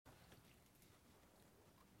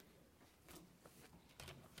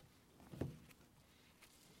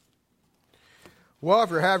Well,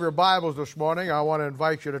 if you have your Bibles this morning, I want to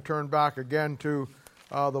invite you to turn back again to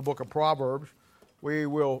the book of Proverbs. We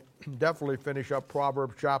will definitely finish up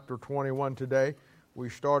Proverbs chapter 21 today. We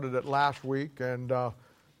started it last week, and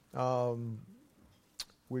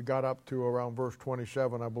we got up to around verse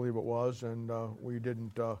 27, I believe it was, and we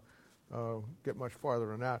didn't get much farther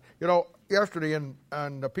than that. You know, yesterday in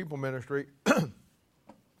the people ministry,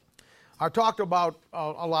 I talked about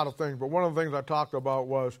a lot of things, but one of the things I talked about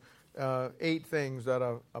was 8 things that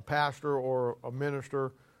a pastor or a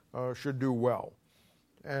minister should do well.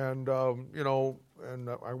 And,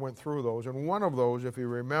 I went through those. And one of those, if you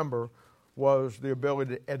remember, was the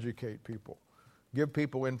ability to educate people, give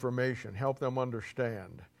people information, help them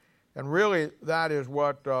understand. And really, that is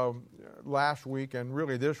what last week and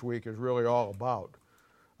really this week is really all about.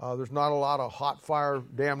 There's not a lot of hot fire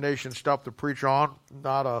damnation stuff to preach on.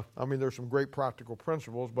 There's some great practical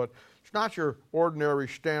principles, but it's not your ordinary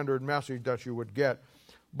standard message that you would get.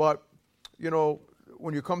 But,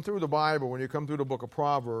 when you come through the Bible, when you come through the book of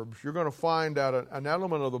Proverbs, you're going to find that an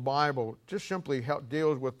element of the Bible just simply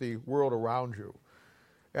deals with the world around you.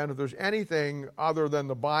 And if there's anything other than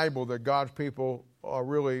the Bible that God's people are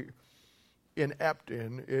really inept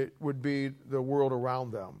in, it would be the world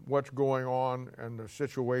around them, what's going on and the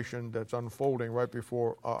situation that's unfolding right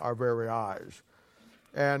before our very eyes.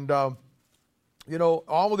 And,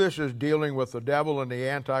 all of this is dealing with the devil and the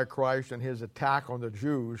Antichrist and his attack on the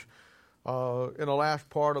Jews in the last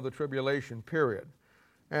part of the tribulation period.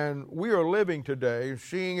 And we are living today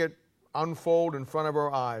seeing it unfold in front of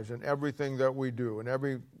our eyes in everything that we do and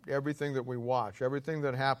everything that we watch, everything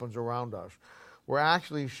that happens around us. We're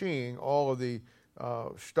actually seeing all of the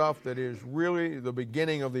stuff that is really the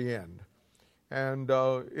beginning of the end. And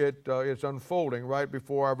it's unfolding right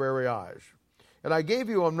before our very eyes. And I gave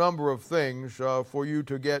you a number of things for you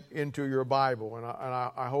to get into your Bible, and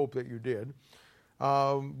I hope that you did.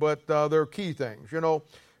 But they're key things.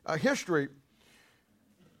 History,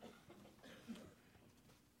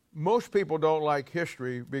 most people don't like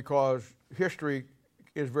history because history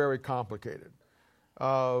is very complicated.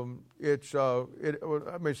 Let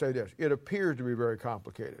me say this, it appears to be very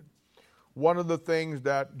complicated. One of the things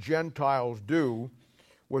that Gentiles do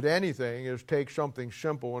with anything is take something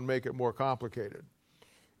simple and make it more complicated.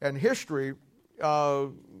 And history,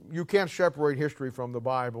 you can't separate history from the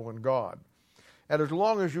Bible and God. And as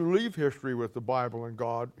long as you leave history with the Bible and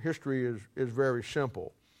God, history is very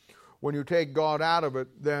simple. When you take God out of it,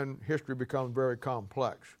 then history becomes very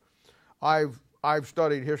complex. I've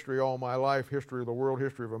studied history all my life, history of the world,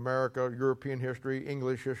 history of America, European history,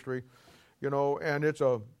 English history, and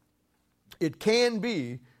it can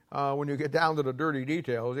be, when you get down to the dirty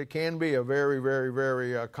details, it can be a very, very,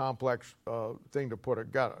 very complex thing to put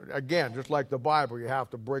together. Again, just like the Bible, you have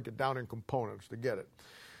to break it down in components to get it.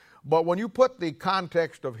 But when you put the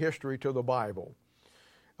context of history to the Bible,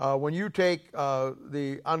 when you take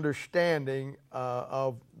the understanding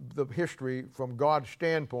of the history from God's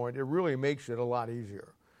standpoint, it really makes it a lot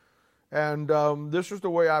easier. And this is the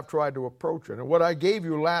way I've tried to approach it. And what I gave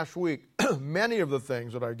you last week, many of the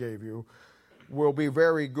things that I gave you will be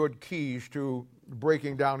very good keys to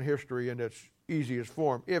breaking down history in its easiest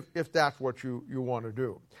form, if that's what you want to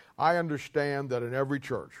do. I understand that in every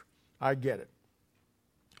church, I get it.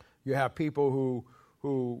 You have people who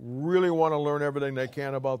really want to learn everything they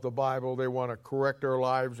can about the Bible. They want to correct their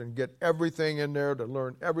lives and get everything in there to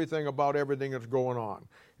learn everything about everything that's going on.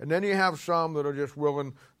 And then you have some that are just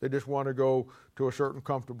willing, they just want to go to a certain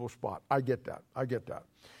comfortable spot. I get that.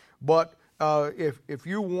 But if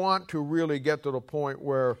you want to really get to the point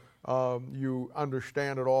where you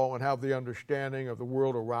understand it all and have the understanding of the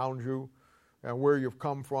world around you and where you've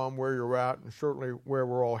come from, where you're at, and certainly where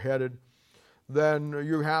we're all headed, then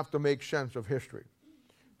you have to make sense of history.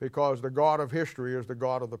 Because the God of history is the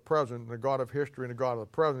God of the present, and the God of history and the God of the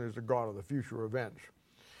present is the God of the future events.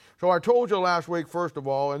 So I told you last week, first of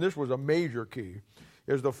all, and this was a major key,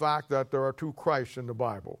 is the fact that there are 2 Christs in the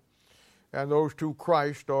Bible. And those 2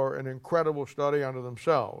 Christs are an incredible study unto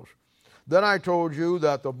themselves. Then I told you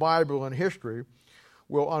that the Bible and history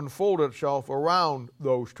will unfold itself around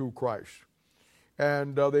those 2 Christs.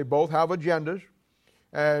 And they both have agendas.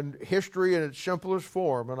 And history in its simplest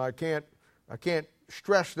form, and I can't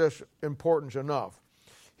stress this importance enough.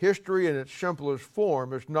 History in its simplest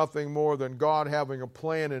form is nothing more than God having a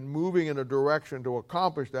plan and moving in a direction to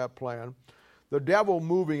accomplish that plan, the devil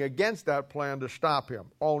moving against that plan to stop him.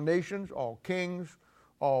 All nations, all kings,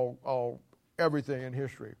 all everything in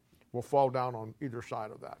history will fall down on either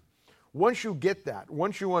side of that. Once you get that,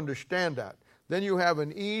 once you understand that, then you have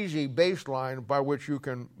an easy baseline by which you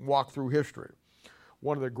can walk through history.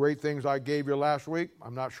 One of the great things I gave you last week,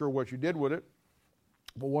 I'm not sure what you did with it,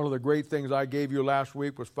 But one of the great things I gave you last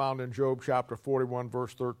week was found in Job chapter 41,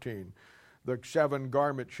 verse 13. The 7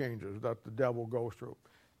 garment changes that the devil goes through.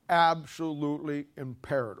 Absolutely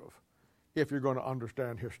imperative if you're going to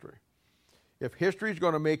understand history. If history is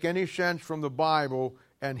going to make any sense from the Bible,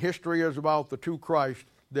 and history is about the two Christ,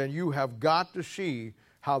 then you have got to see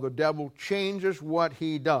how the devil changes what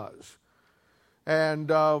he does. And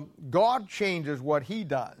God changes what he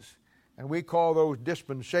does, and we call those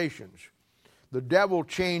dispensations. The devil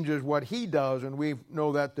changes what he does, and we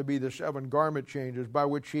know that to be the 7 garment changes by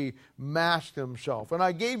which he masked himself. And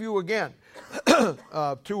I gave you again 2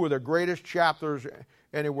 of the greatest chapters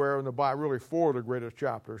anywhere in the Bible, really 4 of the greatest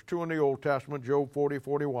chapters. 2 in the Old Testament, Job 40,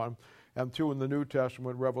 41, and 2 in the New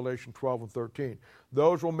Testament, Revelation 12 and 13.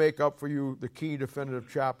 Those will make up for you the key definitive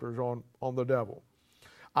chapters on the devil.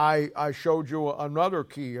 I showed you another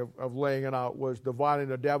key of laying it out was dividing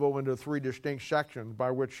the devil into 3 distinct sections by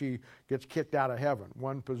which he gets kicked out of heaven.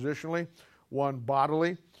 1 positionally, 1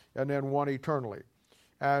 bodily, and then 1 eternally.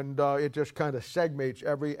 And it just kind of segments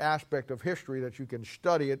every aspect of history that you can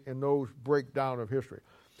study it in those breakdown of history.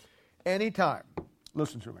 Anytime,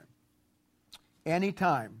 listen to me,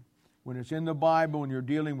 anytime when it's in the Bible and you're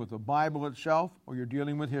dealing with the Bible itself or you're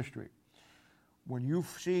dealing with history, when you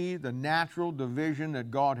see the natural division that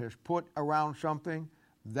God has put around something,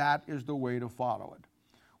 that is the way to follow it.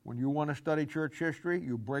 When you want to study church history,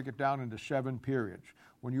 you break it down into 7 periods.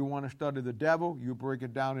 When you want to study the devil, you break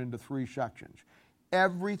it down into 3 sections.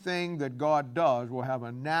 Everything that God does will have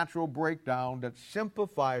a natural breakdown that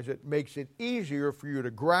simplifies it, makes it easier for you to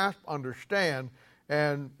grasp, understand,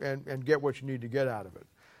 and get what you need to get out of it.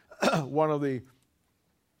 One of the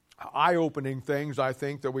eye-opening things, I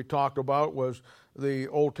think, that we talked about was the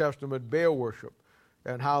Old Testament Baal worship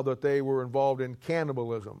and how that they were involved in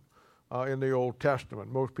cannibalism in the Old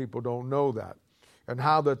Testament. Most people don't know that. And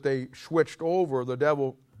how that they switched over, the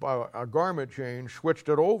devil, by a garment change, switched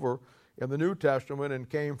it over in the New Testament and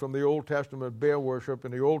came from the Old Testament Baal worship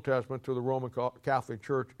in the Old Testament to the Roman Catholic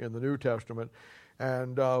Church in the New Testament.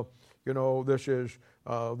 And, this is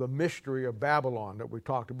the mystery of Babylon that we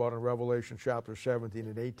talked about in Revelation chapter 17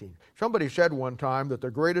 and 18. Somebody said one time that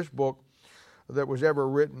the greatest book that was ever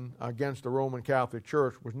written against the Roman Catholic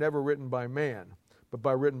Church was never written by man,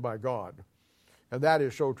 but written by God. And that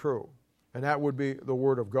is so true. And that would be the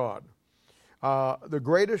Word of God. The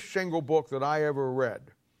greatest single book that I ever read,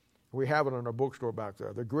 we have it in a bookstore back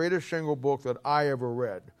there, the greatest single book that I ever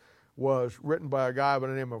read was written by a guy by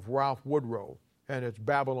the name of Ralph Woodrow, and it's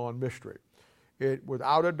Babylon Mystery. It,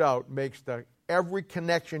 without a doubt, makes every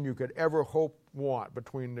connection you could ever want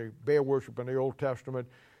between the Baal worship in the Old Testament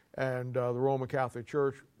and the Roman Catholic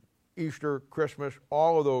Church, Easter, Christmas,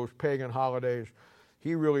 all of those pagan holidays.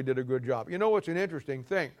 He really did a good job. You know what's an interesting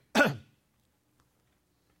thing?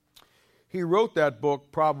 He wrote that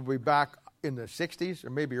book probably back in the 60s or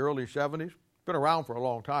maybe early 70s. Been around for a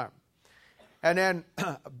long time. And then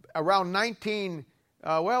around it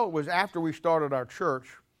was after we started our church.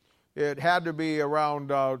 It had to be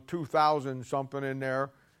around 2000 something in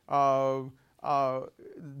there.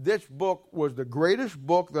 This book was the greatest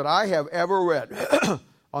book that I have ever read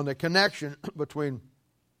on the connection between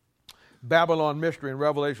Babylon Mystery and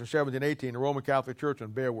Revelation 17, 18, the Roman Catholic Church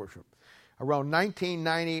and Baal worship. Around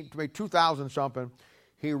 1990, maybe 2000 something,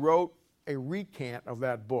 he wrote a recant of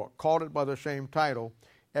that book, called it by the same title,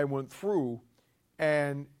 and went through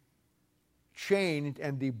and changed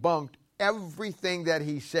and debunked everything that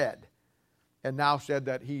he said, and now said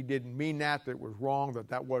that he didn't mean that it was wrong,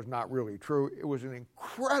 that was not really true. It was an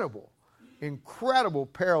incredible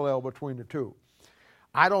parallel between the two.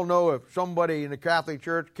 I don't know if somebody in the Catholic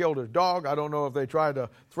Church killed his dog. I don't know if they tried to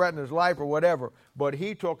threaten his life or whatever, but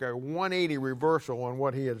he took a 180 reversal on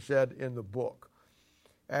what he had said in the book.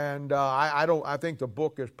 And I think the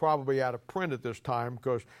book is probably out of print at this time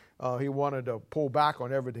because he wanted to pull back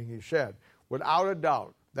on everything he said. Without a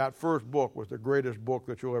doubt, that first book was the greatest book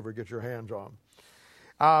that you'll ever get your hands on.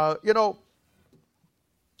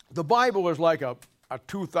 The Bible is like a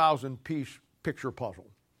 2,000-piece picture puzzle.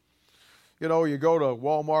 You know, you go to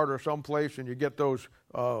Walmart or someplace and you get those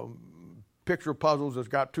picture puzzles that's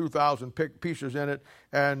got 2,000 pieces in it,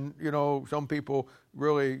 and, some people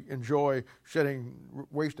really enjoy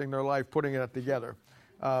wasting their life putting it together.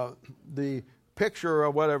 The picture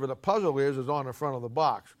of whatever the puzzle is on the front of the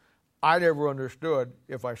box. I never understood,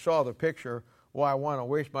 if I saw the picture, why I want to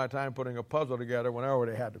waste my time putting a puzzle together when I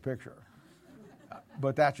already had the picture.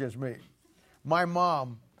 But that's just me. My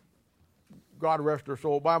mom, God rest her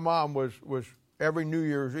soul, my mom was every New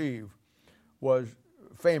Year's Eve was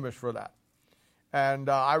famous for that. And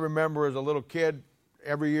I remember as a little kid,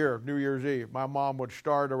 every year, New Year's Eve, my mom would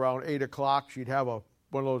start around 8 o'clock. She'd have a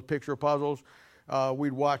one of those picture puzzles.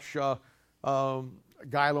 We'd watch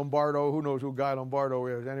Guy Lombardo. Who knows who Guy Lombardo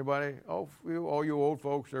is? Anybody? Oh, all you old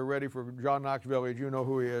folks are ready for John Knox Village. You know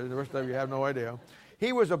who he is. The rest of you have no idea.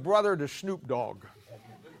 He was a brother to Snoop Dogg.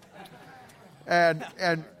 And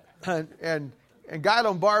Guy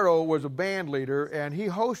Lombardo was a band leader, and he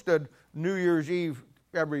hosted New Year's Eve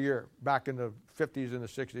every year back in the 50s and the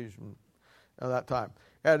 60s and that time.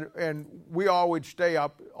 And we all would stay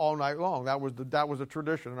up all night long. That was a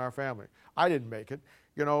tradition in our family. I didn't make it.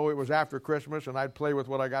 You know, it was after Christmas, and I'd play with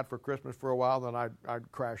what I got for Christmas for a while, then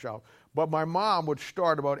I'd crash out. But my mom would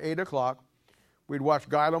start about 8 o'clock. We'd watch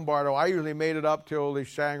Guy Lombardo. I usually made it up till they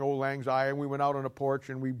sang Old Lang Syne, and we went out on the porch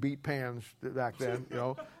and we beat pans back then. You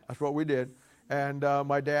know, that's what we did. And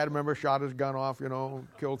my dad, remember, shot his gun off, you know,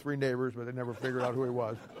 killed 3 neighbors, but they never figured out who he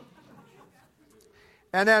was.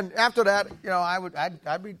 And then after that, you know,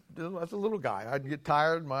 I'd be as a little guy. I'd get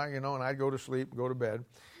tired, and I'd go to sleep, go to bed.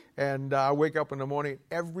 And I wake up in the morning.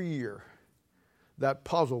 Every year, that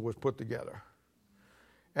puzzle was put together.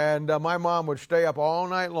 And my mom would stay up all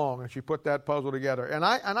night long, and she put that puzzle together. And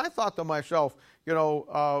I thought to myself, you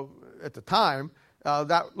know, at the time,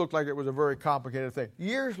 that looked like it was a very complicated thing.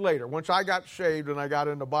 Years later, once I got saved and I got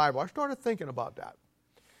into the Bible, I started thinking about that.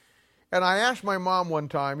 And I asked my mom one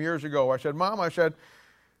time, years ago, I said, Mom,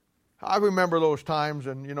 I remember those times,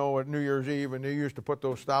 and, you know, at New Year's Eve, and they used to put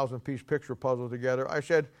those 1,000-piece picture puzzles together. I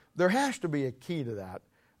said, there has to be a key to that.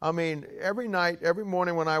 I mean, every night, every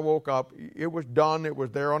morning when I woke up, it was done. It was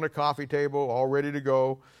there on the coffee table, all ready to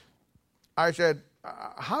go. I said,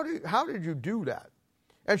 how did you do that?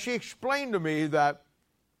 And she explained to me that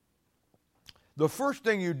the first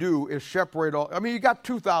thing you do is separate all. I mean, you got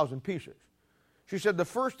 2,000 pieces. She said the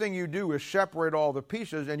first thing you do is separate all the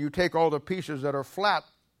pieces, and you take all the pieces that are flat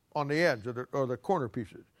on the edge, or the corner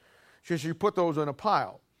pieces. She says you put those in a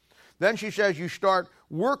pile. Then she says you start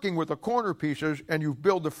working with the corner pieces, and you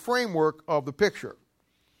build the framework of the picture.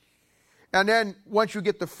 And then once you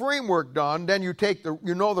get the framework done, then you take the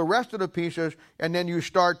rest of the pieces, and then you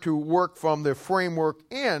start to work from the framework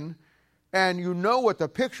in, and you know what the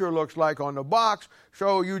picture looks like on the box,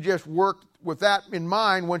 so you just work with that in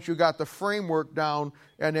mind once you got the framework down,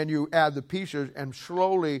 and then you add the pieces, and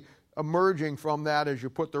slowly emerging from that as you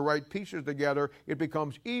put the right pieces together, it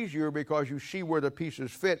becomes easier because you see where the pieces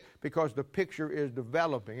fit, because the picture is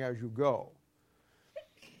developing as you go.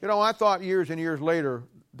 You know, I thought years and years later,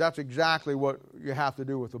 that's exactly what you have to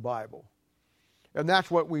do with the Bible. And that's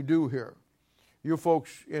what we do here. You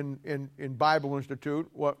folks in Bible Institute,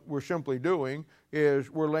 what we're simply doing is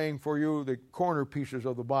we're laying for you the corner pieces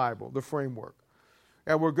of the Bible, the framework.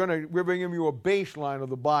 And we're bringing you a baseline of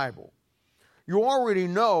the Bible. You already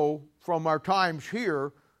know from our times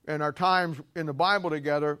here and our times in the Bible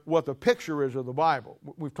together what the picture is of the Bible.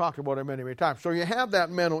 We've talked about it many, many times. So you have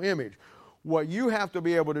that mental image. What you have to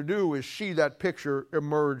be able to do is see that picture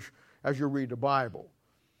emerge as you read the Bible.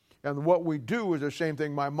 And what we do is the same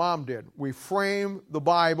thing my mom did. We frame the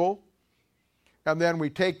Bible, and then we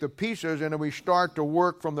take the pieces and then we start to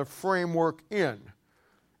work from the framework in.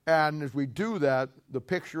 And as we do that, the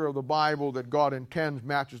picture of the Bible that God intends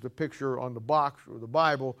matches the picture on the box or the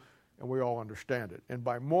Bible, and we all understand it. And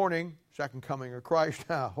by morning, second coming of Christ,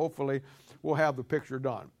 hopefully, we'll have the picture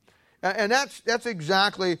done. And that's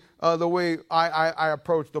exactly the way I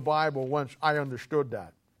approached the Bible once I understood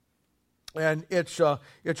that. And it's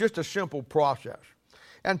just a simple process.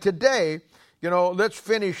 And today, you know, let's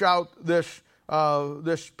finish out this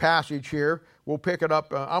passage here. We'll pick it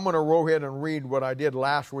up. I'm going to go ahead and read what I did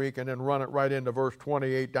last week and then run it right into verse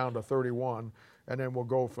 28 down to 31, and then we'll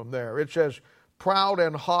go from there. It says, "Proud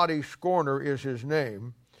and haughty scorner is his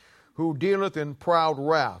name, who dealeth in proud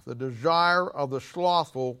wrath. The desire of the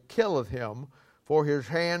slothful killeth him, for his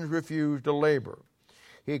hands refuse to labor.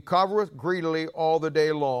 He covereth greedily all the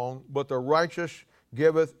day long, but the righteous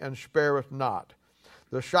giveth and spareth not.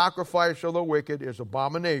 The sacrifice of the wicked is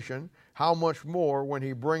abomination. How much more when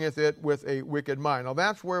he bringeth it with a wicked mind?" Now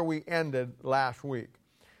that's where we ended last week.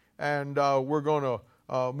 And we're going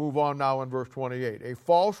to move on now in verse 28. "A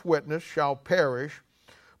false witness shall perish,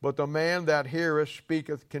 but the man that heareth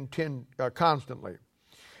speaketh constantly.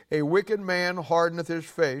 A wicked man hardeneth his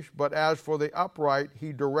face, but as for the upright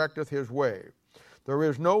he directeth his way. There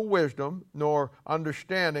is no wisdom, nor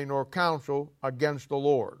understanding, nor counsel against the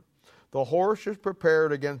Lord. The horse is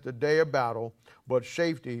prepared against the day of battle, but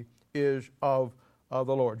safety is of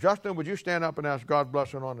the Lord." Justin, would you stand up and ask God's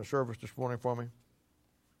blessing on the service this morning for me?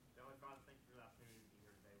 Heavenly Father, thank you for the opportunity to be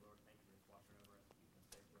here today, Lord. Thank you for watching over us, keeping us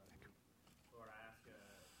safe throughout the week. Lord, I ask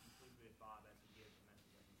you please be a thought as you give the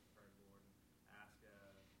message of this prayer, Lord. And I ask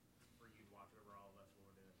for you to watch over all of us,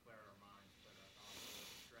 Lord, to clear our minds, clear our thoughts, Lord.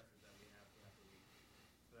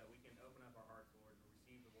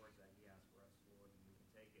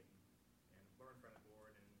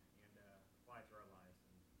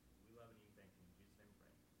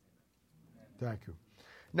 Thank you.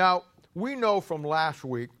 Now, we know from last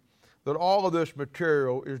week that all of this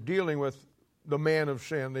material is dealing with the man of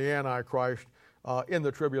sin, the Antichrist, in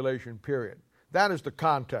the tribulation period. That is the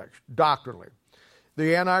context, doctrinally.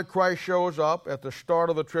 The Antichrist shows up at the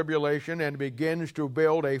start of the tribulation and begins to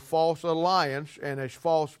build a false alliance and a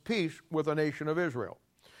false peace with the nation of Israel.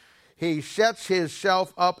 He sets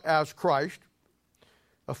himself up as Christ,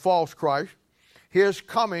 a false Christ. His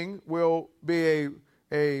coming will be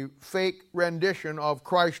a fake rendition of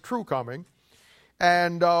Christ's true coming,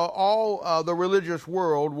 and all the religious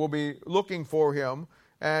world will be looking for him,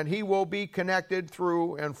 and he will be connected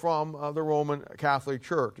through and from the Roman Catholic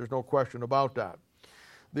Church. There's no question about that.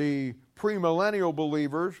 The premillennial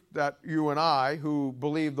believers, that you and I, who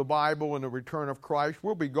believe the Bible and the return of Christ,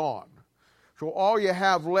 will be gone. So all you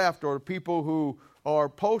have left are people who are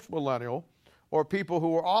postmillennial or people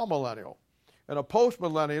who are amillennial. And a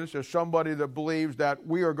postmillennialist is somebody that believes that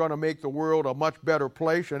we are going to make the world a much better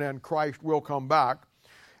place and then Christ will come back.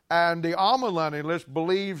 And the amillennialist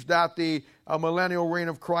believes that the millennial reign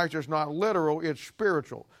of Christ is not literal, it's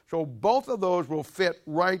spiritual. So both of those will fit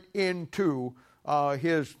right into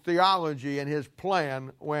his theology and his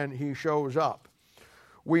plan when he shows up.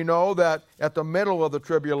 We know that at the middle of the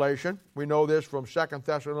tribulation, we know this from 2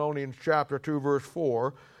 Thessalonians chapter 2, verse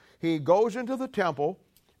 4, he goes into the temple,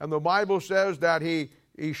 and the Bible says that he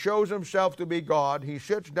shows himself to be God. He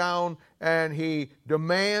sits down and he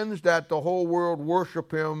demands that the whole world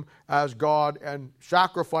worship him as God and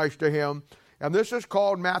sacrifice to him. And this is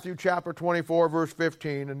called Matthew chapter 24, verse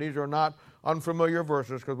 15, and these are not unfamiliar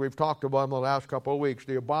verses because we've talked about them the last couple of weeks,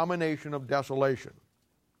 the abomination of desolation.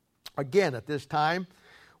 Again, at this time,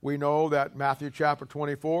 we know that Matthew chapter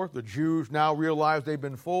 24, the Jews now realize they've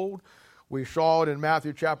been fooled. We saw it in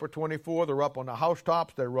Matthew chapter 24. They're up on the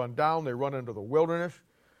housetops. They run down. They run into the wilderness.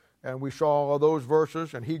 And we saw all those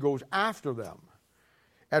verses, and he goes after them.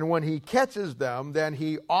 And when he catches them, then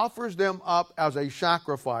he offers them up as a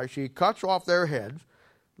sacrifice. He cuts off their heads,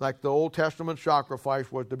 like the Old Testament sacrifice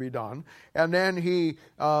was to be done. And then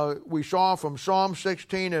we saw from Psalm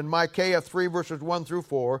 16 and Micaiah 3 verses 1 through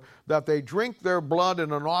 4 that they drink their blood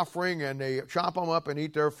in an offering and they chop them up and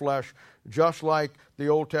eat their flesh, just like the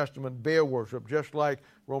Old Testament Baal worship, just like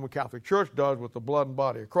Roman Catholic Church does with the blood and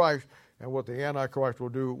body of Christ, and what the Antichrist will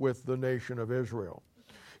do with the nation of Israel.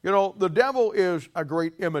 You know, the devil is a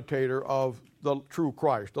great imitator of the true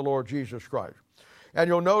Christ, the Lord Jesus Christ. And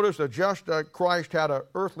you'll notice that just Christ had an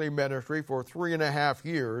earthly ministry for 3.5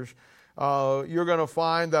 years, you're going to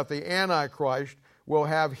find that the Antichrist will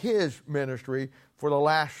have his ministry for the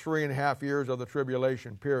last 3.5 years of the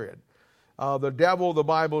tribulation period. The devil, the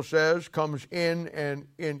Bible says, comes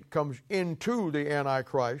comes into the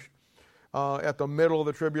Antichrist at the middle of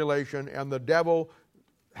the tribulation, and the devil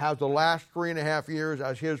has the last 3.5 years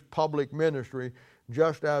as his public ministry,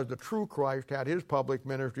 just as the true Christ had his public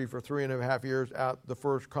ministry for 3.5 years at the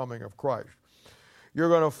first coming of Christ. You're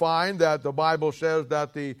going to find that the Bible says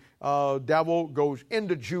that the devil goes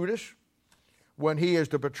into Judas when he is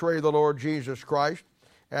to betray the Lord Jesus Christ.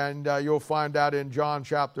 And you'll find that in John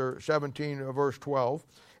chapter 17, verse 12.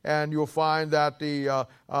 And you'll find that the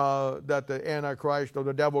Antichrist, or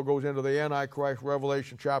the devil, goes into the Antichrist,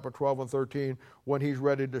 Revelation chapter 12 and 13, when he's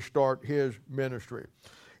ready to start his ministry.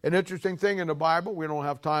 An interesting thing in the Bible, we don't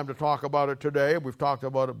have time to talk about it today, we've talked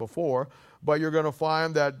about it before, but you're going to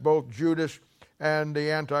find that both Judas and the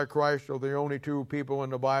Antichrist are the only two people in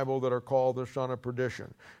the Bible that are called the son of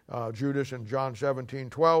perdition. Judas in John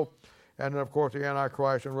 17:12, and then of course the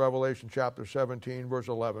Antichrist in Revelation chapter 17, verse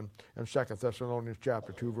 11, and 2 Thessalonians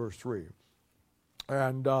chapter 2, verse 3.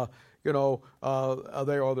 And they are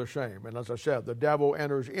the same. And as I said, the devil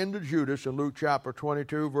enters into Judas in Luke chapter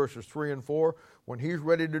 22, verses 3 and 4, when he's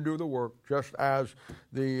ready to do the work, just as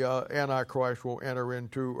the Antichrist will enter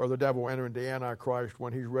into, or the devil will enter into the Antichrist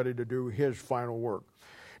when he's ready to do his final work.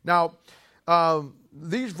 Now,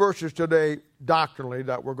 these verses today, doctrinally,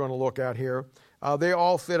 that we're going to look at here, they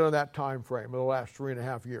all fit in that time frame of the last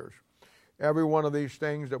 3.5 years. Every one of these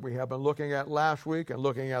things that we have been looking at last week and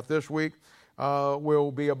looking at this week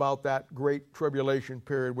will be about that great tribulation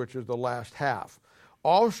period, which is the last half.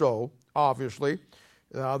 Also, obviously,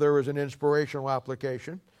 there is an inspirational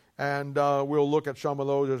application, and we'll look at some of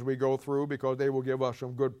those as we go through because they will give us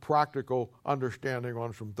some good practical understanding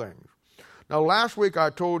on some things. Now, last week I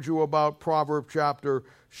told you about Proverbs chapter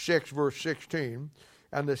 6, verse 16,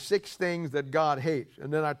 and the 6 things that God hates.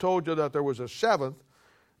 And then I told you that there was a 7th,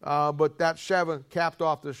 but that 7th capped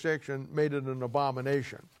off the 6 and made it an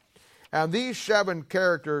abomination. And these 7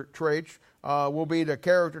 character traits will be the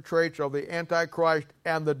character traits of the Antichrist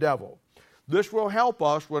and the devil. This will help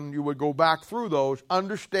us, when you would go back through those,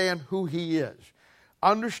 understand who he is.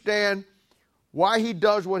 Understand why he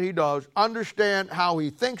does what he does. Understand how he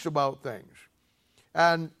thinks about things.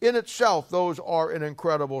 And in itself, those are an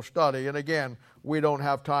incredible study. And again, we don't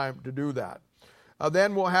have time to do that.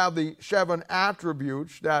 Then we'll have the 7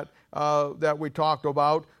 attributes that we talked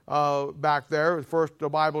about back there. First, the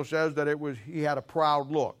Bible says that he had a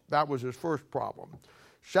proud look. That was his first problem.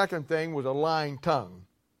 Second thing was a lying tongue.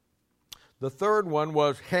 The third one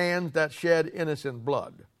was hands that shed innocent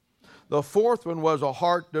blood. The fourth one was a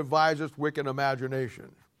heart deviseth wicked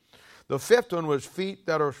imaginations. The fifth one was feet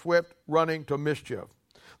that are swift running to mischief.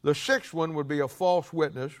 The sixth one would be a false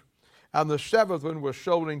witness. And the seventh one was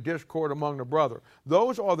sowing discord among the brethren.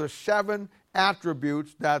 Those are the 7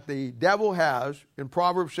 attributes that the devil has in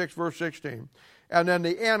Proverbs 6, verse 16. And then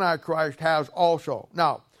the Antichrist has also.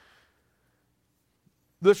 Now,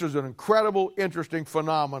 this is an incredible, interesting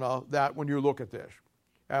phenomena that when you look at this.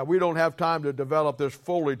 We don't have time to develop this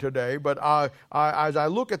fully today, but as I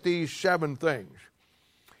look at these 7 things,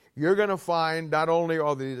 you're going to find not only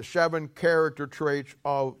are the 7 character traits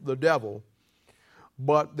of the devil,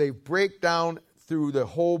 but they break down through the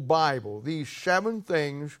whole Bible. These 7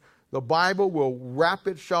 things, the Bible will wrap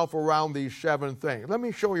itself around these 7 things. Let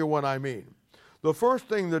me show you what I mean. The first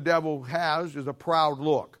thing the devil has is a proud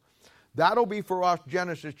look. That'll be for us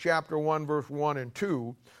Genesis chapter 1, verse 1 and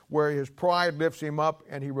 2, where his pride lifts him up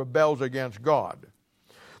and he rebels against God.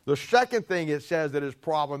 The second thing it says that his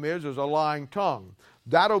problem is a lying tongue.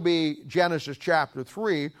 That'll be Genesis chapter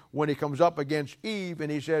 3 when he comes up against Eve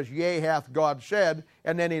and he says, yea, hath God said,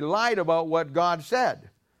 and then he lied about what God said.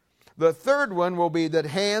 The third one will be that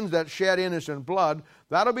hands that shed innocent blood.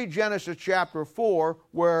 That'll be Genesis chapter 4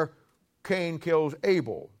 where Cain kills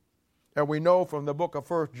Abel. And we know from the book of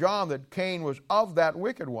 1 John that Cain was of that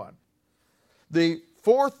wicked one. The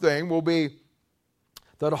fourth thing will be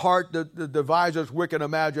that heart that devises wicked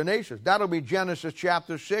imaginations. That'll be Genesis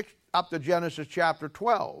chapter 6 up to Genesis chapter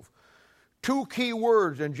 12. 2 key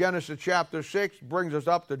words in Genesis chapter 6 brings us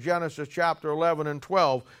up to Genesis chapter 11 and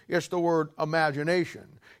 12. It's the word imagination.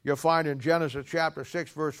 You'll find in Genesis chapter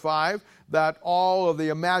 6 verse 5 that all of the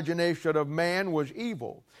imagination of man was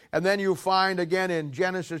evil. And then you find again in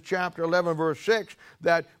Genesis chapter 11 verse 6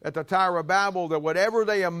 that at the Tower of Babel that whatever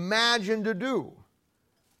they imagined to do,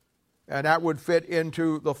 and that would fit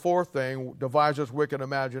into the fourth thing, devises wicked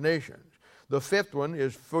imaginations. The fifth one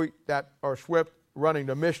is feet that are swift running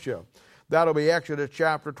to mischief. That'll be Exodus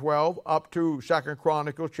chapter 12 up to 2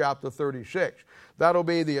 Chronicles chapter 36. That'll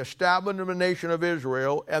be the establishment of the nation of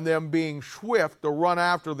Israel and them being swift to run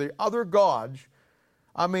after the other gods.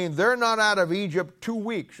 I mean, they're not out of Egypt 2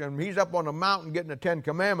 weeks, and he's up on the mountain getting the 10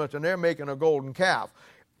 Commandments, and they're making a golden calf.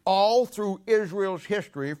 All through Israel's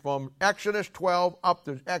history, from Exodus 12 up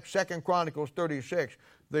to 2 Chronicles 36,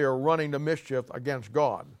 they are running to mischief against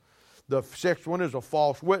God. The sixth one is a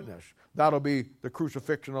false witness. That'll be the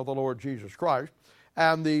crucifixion of the Lord Jesus Christ.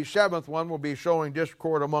 And the seventh one will be sowing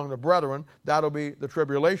discord among the brethren. That'll be the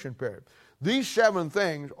tribulation period. These 7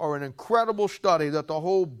 things are an incredible study that the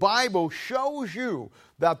whole Bible shows you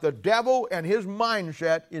that the devil and his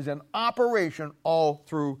mindset is in operation all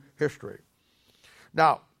through history.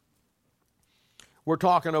 Now, we're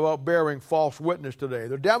talking about bearing false witness today.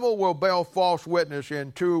 The devil will bear false witness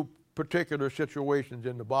in 2 particular situations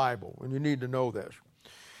in the Bible, and you need to know this.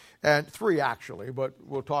 And 3 actually, but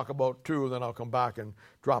we'll talk about 2, and then I'll come back and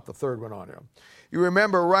drop the third one on you. You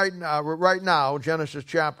remember right now, Genesis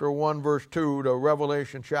chapter 1, verse 2 to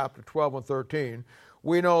Revelation chapter 12 and 13,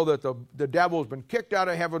 we know that the devil's been kicked out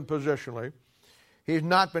of heaven positionally. He's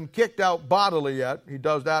not been kicked out bodily yet. He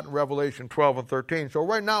does that in Revelation 12 and 13. So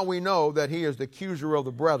right now we know that he is the accuser of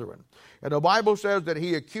the brethren. And the Bible says that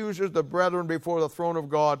he accuses the brethren before the throne of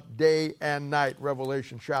God day and night,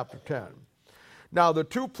 Revelation chapter 10. Now, the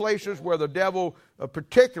 2 places where the devil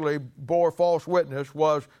particularly bore false witness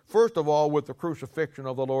was, first of all, with the crucifixion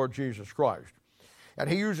of the Lord Jesus Christ. And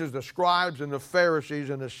he uses the scribes and the Pharisees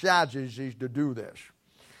and the Sadducees to do this.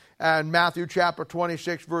 And Matthew chapter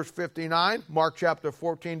 26, verse 59, Mark chapter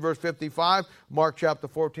 14, verse 55, Mark chapter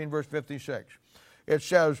 14, verse 56. It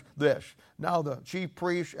says this, now the chief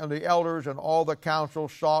priests and the elders and all the council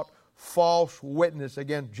sought false witness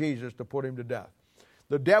against Jesus to put him to death.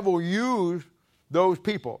 The devil used those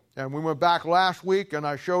people. And we went back last week and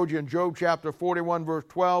I showed you in Job chapter 41 verse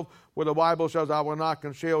 12 where the Bible says, I will not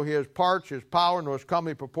conceal his parts, his power, nor his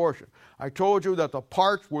comely proportion. I told you that the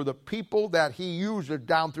parts were the people that he uses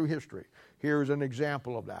down through history. Here's an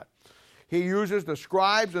example of that. He uses the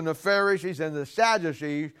scribes and the Pharisees and the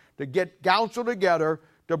Sadducees to get counsel together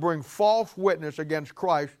to bring false witness against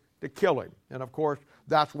Christ to kill him. And of course,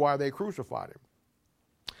 that's why they crucified him.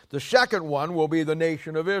 The second one will be the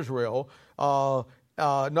nation of Israel,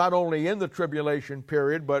 not only in the tribulation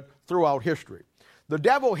period, but throughout history. The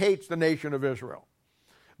devil hates the nation of Israel.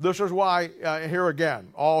 This is why, here again,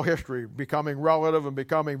 all history becoming relative and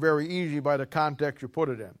becoming very easy by the context you put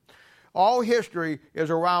it in. All history is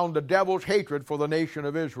around the devil's hatred for the nation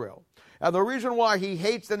of Israel. And the reason why he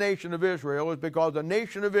hates the nation of Israel is because the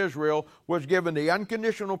nation of Israel was given the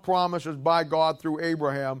unconditional promises by God through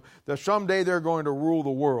Abraham that someday they're going to rule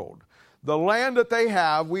the world. The land that they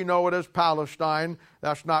have, we know it as Palestine.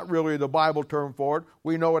 That's not really the Bible term for it.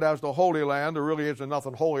 We know it as the Holy Land. There really isn't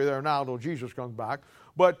nothing holy there now until Jesus comes back.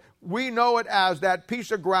 But we know it as that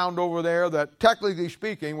piece of ground over there that, technically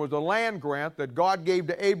speaking, was the land grant that God gave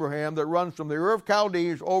to Abraham that runs from the Ur of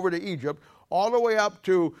Chaldees over to Egypt, all the way up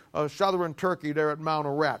to southern Turkey there at Mount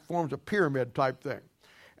Ararat. Forms a pyramid type thing.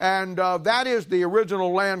 And that is the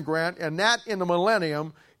original land grant, and that in the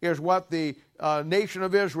millennium is what the nation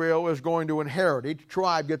of Israel is going to inherit. Each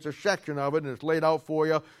tribe gets a section of it, and it's laid out for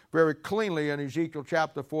you very cleanly in Ezekiel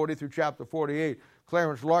chapter 40 through chapter 48.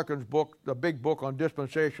 Clarence Larkin's book, the big book on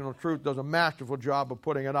dispensational truth, does a masterful job of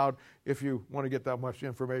putting it out if you want to get that much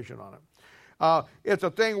information on it. It's a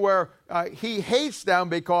thing where he hates them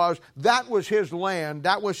because that was his land,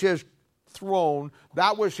 that was his throne,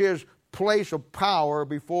 that was his place of power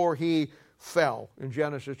before he fell in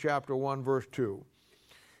Genesis chapter 1, verse 2.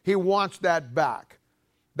 He wants that back.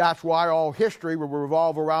 That's why all history will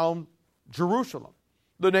revolve around Jerusalem,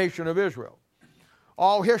 the nation of Israel.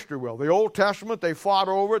 All history will. The Old Testament, they fought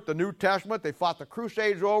over it. The New Testament, they fought the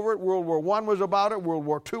Crusades over it. World War I was about it. World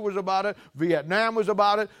War II was about it. Vietnam was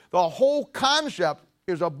about it. The whole concept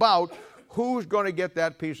is about who's going to get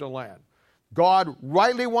that piece of land. God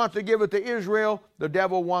rightly wants to give it to Israel. The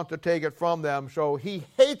devil wants to take it from them. So he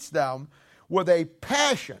hates them with a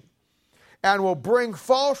passion and will bring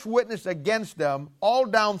false witness against them all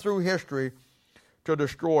down through history to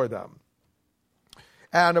destroy them.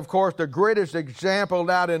 And, of course, the greatest example of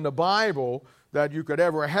that in the Bible that you could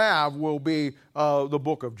ever have will be the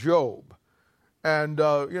book of Job. And,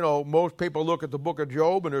 most people look at the book of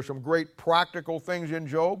Job, and there's some great practical things in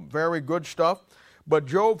Job, very good stuff. But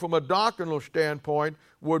Job, from a doctrinal standpoint,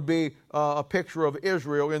 would be a picture of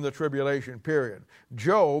Israel in the tribulation period.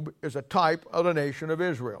 Job is a type of the nation of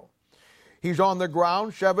Israel. He's on the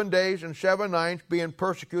ground 7 days and 7 nights being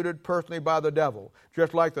persecuted personally by the devil.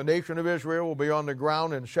 Just like the nation of Israel will be on the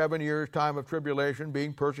ground in 7 years' time of tribulation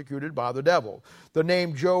being persecuted by the devil. The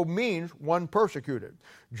name Job means one persecuted.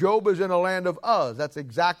 Job is in a land of Uz. That's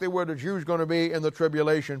exactly where the Jews are going to be in the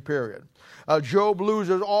tribulation period. Job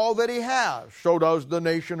loses all that he has. So does the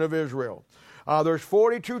nation of Israel. There's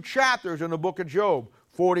 42 chapters in the book of Job.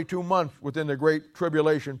 42 months within the great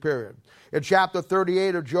tribulation period. In chapter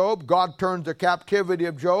 38 of Job, God turns the captivity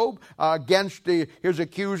of Job against his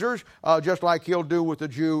accusers, just like he'll do with the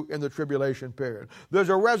Jew in the tribulation period. There's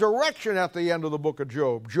a resurrection at the end of the book of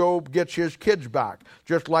Job. Job gets his kids back,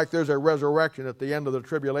 just like there's a resurrection at the end of the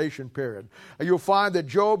tribulation period. And you'll find that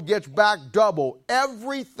Job gets back double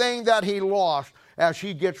everything that he lost as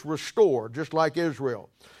he gets restored, just like Israel.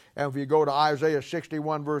 And if you go to Isaiah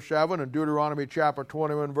 61, verse 7, and Deuteronomy chapter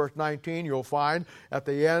 21, verse 19, you'll find at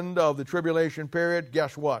the end of the tribulation period,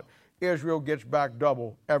 guess what? Israel gets back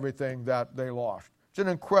double everything that they lost. It's an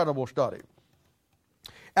incredible study.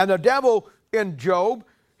 And the devil in Job,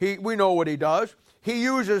 we know what he does. He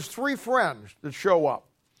uses 3 friends that show up.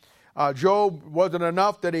 Job wasn't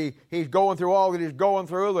enough that he's going through all that he's going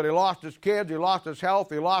through, that he lost his kids, he lost his health,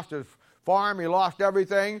 he lost his farm, he lost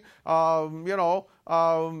everything.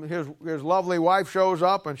 His lovely wife shows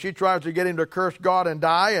up and she tries to get him to curse God and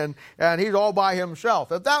die, and he's all by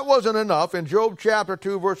himself. If that wasn't enough, in Job chapter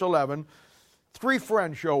 2, verse 11, 3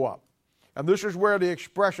 friends show up. And this is where the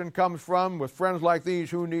expression comes from, with friends like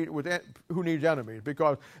these who needs enemies,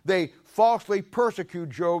 because they falsely persecute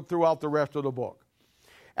Job throughout the rest of the book.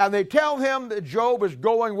 And they tell him that Job is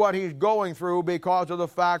going what he's going through because of the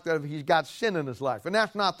fact that he's got sin in his life. And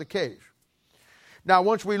that's not the case. Now,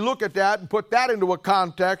 once we look at that and put that into a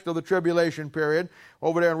context of the tribulation period,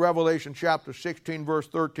 over there in Revelation chapter 16, verse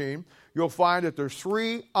 13, you'll find that there's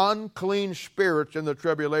 3 unclean spirits in the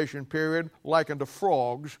tribulation period, like unto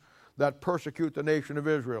frogs, that persecute the nation of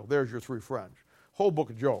Israel. There's your 3 friends. Whole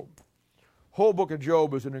book of Job. Whole book of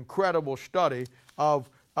Job is an incredible study of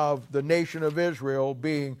the nation of Israel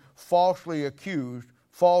being falsely accused,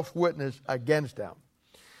 false witness against them.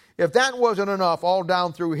 If that wasn't enough all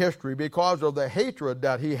down through history, because of the hatred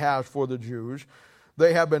that he has for the Jews,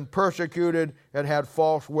 they have been persecuted and had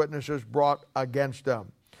false witnesses brought against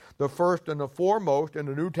them. The first and the foremost in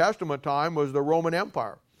the New Testament time was the Roman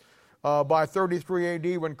Empire. By 33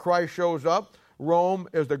 AD, when Christ shows up, Rome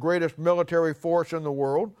is the greatest military force in the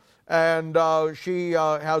world, and she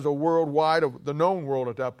has a worldwide, the known world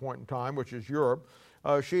at that point in time, which is Europe.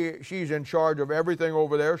 She's in charge of everything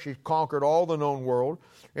over there. She's conquered all the known world,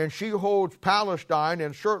 and she holds Palestine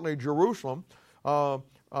and certainly Jerusalem.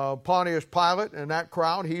 Pontius Pilate and that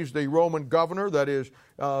crowd, he's the Roman governor that is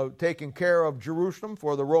taking care of Jerusalem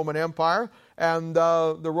for the Roman Empire, and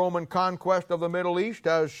the Roman conquest of the Middle East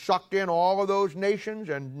has sucked in all of those nations,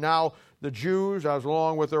 and now the Jews, as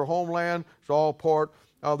along with their homeland, is all part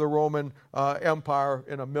of the Roman Empire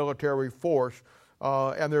in a military force,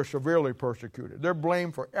 and they're severely persecuted. They're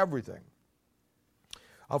blamed for everything.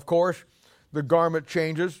 Of course, the garment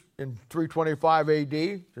changes in 325 AD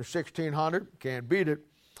to 1600. Can't beat it.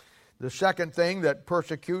 The second thing that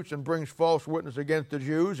persecutes and brings false witness against the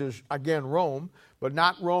Jews is, again, Rome, but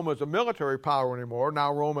not Rome as a military power anymore,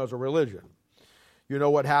 now Rome as a religion. You know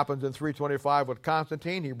what happens in 325 with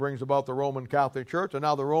Constantine. He brings about the Roman Catholic Church, and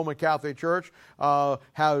now the Roman Catholic Church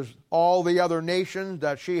has all the other nations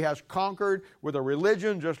that she has conquered with a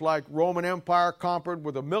religion, just like Roman Empire conquered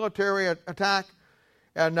with a military attack.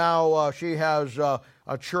 And now she has a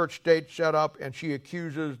church state set up, and she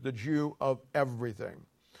accuses the Jew of everything.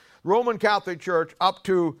 Roman Catholic Church up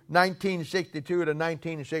to 1962 to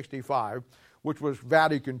 1965, which was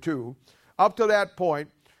Vatican II, up to that point,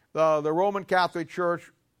 the Roman Catholic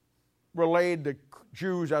Church relayed the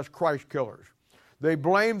Jews as Christ killers. They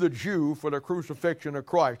blamed the Jew for the crucifixion of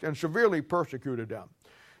Christ and severely persecuted them.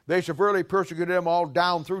 They severely persecuted them all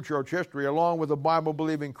down through church history, along with the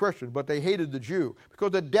Bible-believing Christians, but they hated the Jew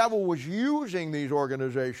because the devil was using these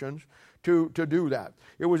organizations to do that.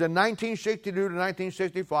 It was in 1962 to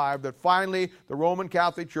 1965 that finally the Roman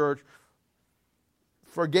Catholic Church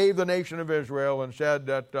forgave the nation of Israel and said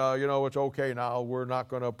that, it's okay now, we're not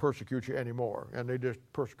going to persecute you anymore. And they just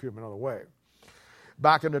persecuted them another way.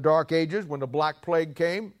 Back in the Dark Ages, when the Black Plague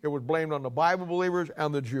came, it was blamed on the Bible believers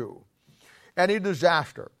and the Jew. Any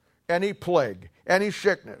disaster, any plague, any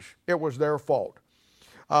sickness, it was their fault.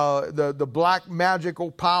 The black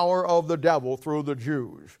magical power of the devil through the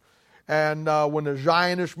Jews. And when the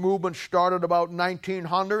Zionist movement started about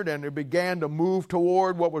 1900 and it began to move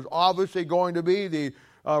toward what was obviously going to be the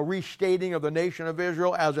restating of the nation of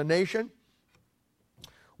Israel as a nation,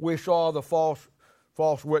 we saw the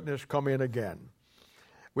false witness come in again.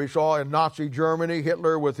 We saw in Nazi Germany,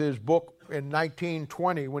 Hitler with his book in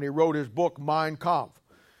 1920 when he wrote his book Mein Kampf.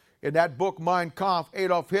 In that book Mein Kampf,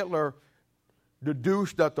 Adolf Hitler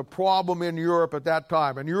deduced that the problem in Europe at that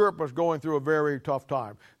time, and Europe was going through a very tough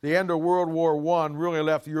time. The end of World War I really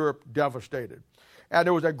left Europe devastated. And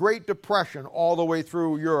there was a Great Depression all the way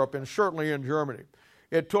through Europe, and certainly in Germany.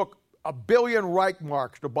 It took 1 billion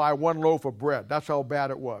Reichmarks to buy one loaf of bread. That's how bad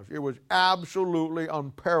it was. It was absolutely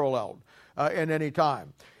unparalleled in any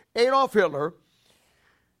time. Adolf Hitler,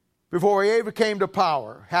 before he ever came to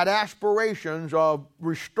power, had aspirations of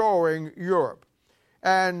restoring Europe.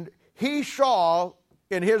 And he saw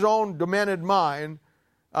in his own demented mind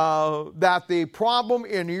that the problem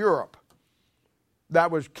in Europe that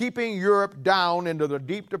was keeping Europe down into the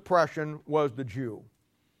deep depression was the Jew.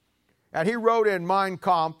 And he wrote in Mein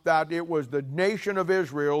Kampf that it was the nation of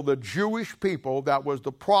Israel, the Jewish people, that was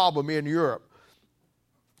the problem in Europe.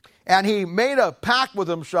 And he made a pact with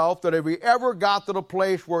himself that if he ever got to the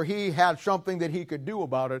place where he had something that he could do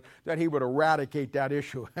about it, that he would eradicate that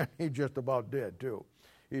issue. And he just about did, too.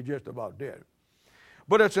 He just about did.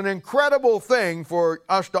 But it's an incredible thing for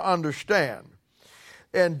us to understand.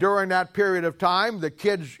 And during that period of time, the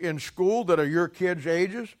kids in school that are your kids'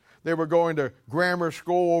 ages, they were going to grammar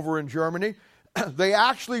school over in Germany, they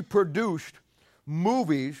actually produced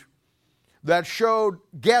movies that showed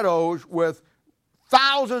ghettos with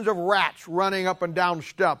thousands of rats running up and down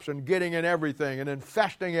steps and getting in everything and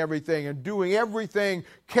infesting everything and doing everything,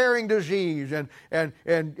 carrying disease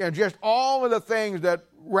and just all of the things that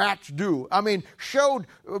rats do. I mean, showed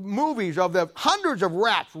movies of the hundreds of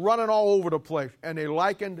rats running all over the place, and they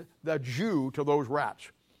likened the Jew to those rats.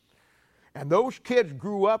 And those kids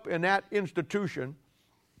grew up in that institution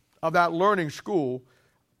of that learning school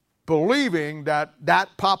believing that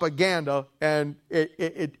propaganda and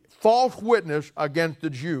it false witness against the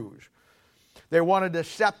Jews. They wanted to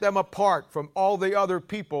set them apart from all the other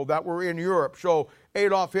people that were in Europe. So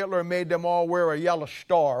Adolf Hitler made them all wear a yellow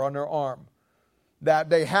star on their arm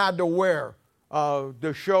that they had to wear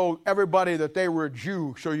to show everybody that they were a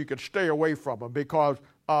Jew so you could stay away from them because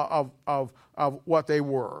of what they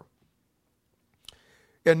were.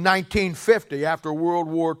 In 1950, after World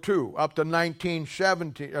War II, up to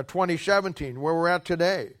 2017, where we're at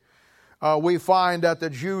today, we find that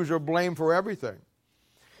the Jews are blamed for everything.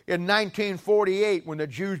 in 1948 when the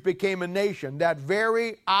Jews became a nation, that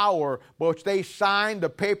very hour which they signed the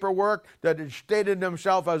paperwork that had stated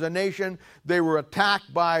themselves as a nation, they were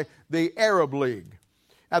attacked by the Arab League.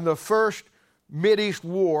 And the first Mideast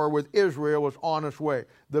war with Israel was on its way.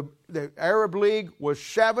 The Arab League was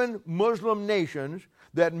 7 Muslim nations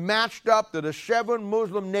that matched up to the 7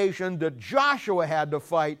 Muslim nations that Joshua had to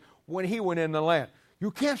fight when he went in the land.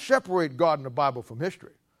 You can't separate God in the Bible from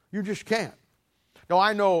history. You just can't. Now,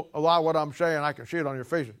 I know a lot of what I'm saying. I can see it on your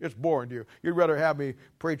faces. It's boring to you. You'd rather have me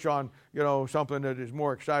preach on, something that is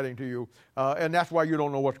more exciting to you. And that's why you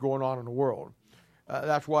don't know what's going on in the world.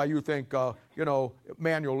 That's why you think,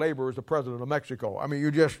 manual labor is the president of Mexico. I mean,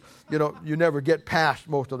 you just, you never get past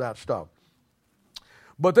most of that stuff.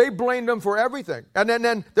 But they blamed them for everything. And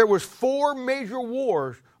then there was 4 major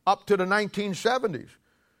wars up to the 1970s.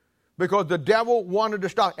 Because the devil wanted to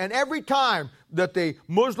stop. And every time that the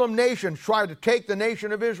Muslim nations tried to take the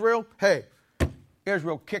nation of Israel, hey,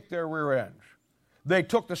 Israel kicked their rear ends. They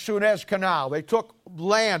took the Suez Canal. They took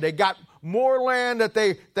land. They got more land that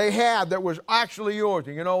they had that was actually yours.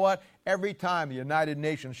 And you know what? Every time the United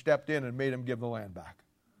Nations stepped in and made them give the land back.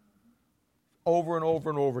 Over and over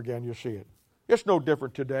and over again, you see it. It's no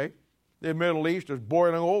different today. The Middle East is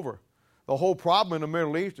boiling over. The whole problem in the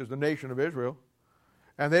Middle East is the nation of Israel.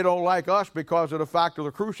 And they don't like us because of the fact of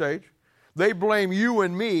the Crusades. They blame you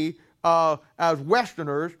and me as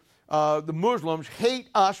Westerners. The Muslims hate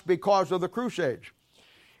us because of the Crusades.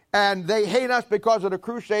 And they hate us because of the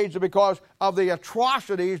Crusades and because of the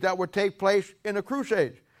atrocities that would take place in the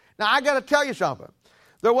Crusades. Now, I got to tell you something.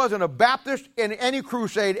 There wasn't a Baptist in any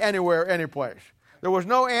crusade anywhere, any place. There was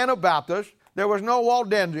no Anabaptists. There was no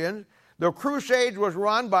Waldensians. The Crusades was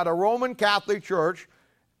run by the Roman Catholic Church.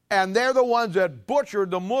 And they're the ones that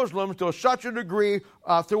butchered the Muslims to such a degree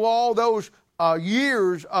through all those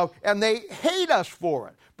years and they hate us for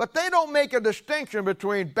it. But they don't make a distinction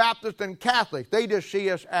between Baptist and Catholic. They just see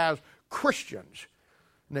us as Christians.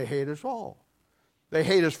 And they hate us all. They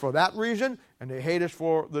hate us for that reason, and they hate us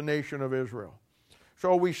for the nation of Israel.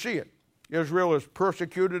 So we see it. Israel is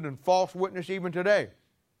persecuted and false witness even today.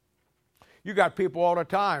 You got people all the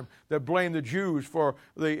time that blame the Jews for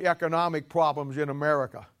the economic problems in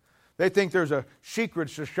America. They think there's a secret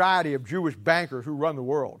society of Jewish bankers who run the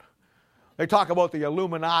world. They talk about the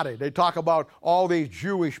Illuminati. They talk about all these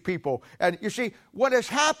Jewish people. And you see, what has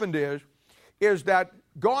happened is that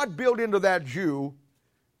God built into that Jew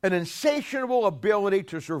an insatiable ability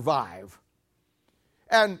to survive.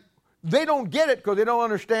 And they don't get it because they don't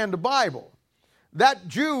understand the Bible. That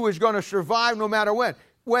Jew is going to survive no matter when.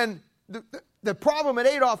 When the problem that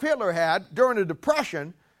Adolf Hitler had during the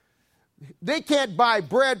Depression, they can't buy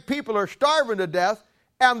bread, people are starving to death,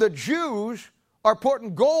 and the Jews are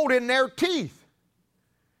putting gold in their teeth.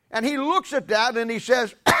 And he looks at that and he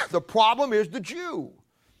says, the problem is the Jew.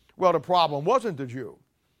 Well, the problem wasn't the Jew.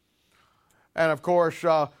 And of course,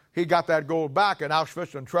 he got that gold back in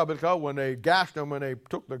Auschwitz and Treblinka when they gassed them and they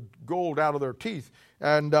took the gold out of their teeth.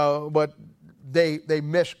 And but they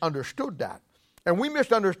misunderstood that. And we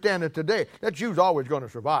misunderstand it today. That Jew's always going to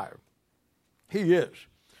survive. He is.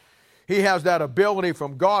 He has that ability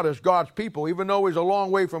from God as God's people. Even though he's a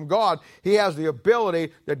long way from God, he has the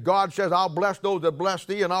ability that God says, I'll bless those that bless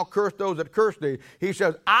thee and I'll curse those that curse thee. He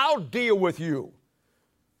says, I'll deal with you.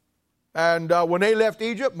 And when they left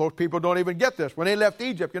Egypt, most people don't even get this. When they left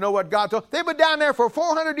Egypt, you know what God told them? They've been down there for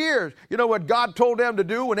 400 years. You know what God told them to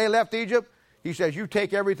do when they left Egypt? He says, you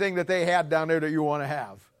take everything that they had down there that you want to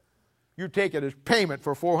have. You take it as payment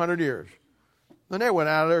for 400 years. And they went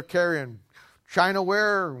out of there carrying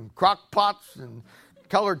Chinaware and crock pots and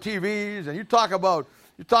colored TVs. And you talk about,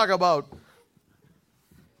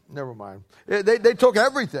 never mind. They took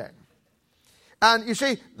everything. And you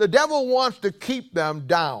see, the devil wants to keep them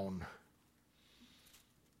down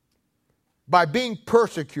by being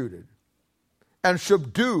persecuted and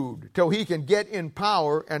subdued till he can get in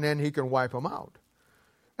power and then he can wipe them out.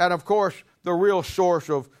 And of course, the real source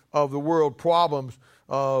of the world problems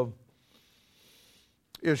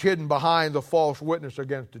is hidden behind the false witness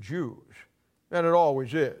against the Jews. And it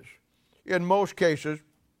always is. In most cases,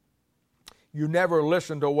 you never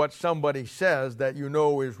listen to what somebody says that you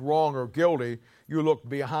know is wrong or guilty. You look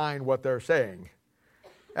behind what they're saying.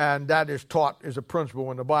 And that is taught as a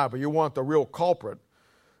principle in the Bible. You want the real culprit.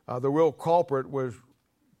 The real culprit was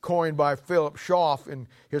coined by Philip Schaff in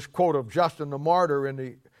his quote of Justin the Martyr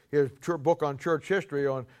in his book on church history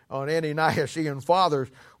on Ante-Nicene Fathers,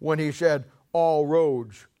 when he said, all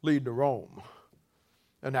roads lead to Rome.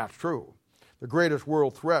 And that's true. The greatest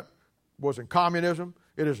world threat wasn't communism.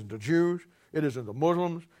 It isn't the Jews. It isn't the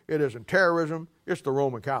Muslims. It isn't terrorism. It's the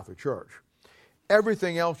Roman Catholic Church.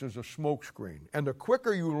 Everything else is a smokescreen. And the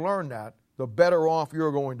quicker you learn that, the better off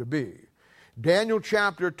you're going to be. Daniel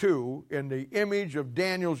chapter 2, in the image of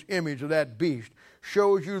Daniel's image of that beast,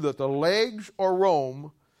 shows you that the legs are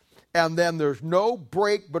Rome, and then there's no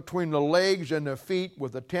break between the legs and the feet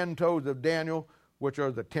with the 10 toes of Daniel, which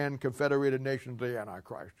are the 10 confederated nations of the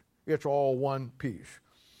Antichrist. It's all one piece.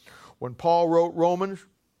 When Paul wrote Romans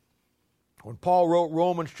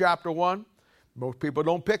chapter 1, most people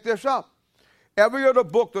don't pick this up. Every other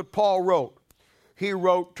book that Paul wrote, he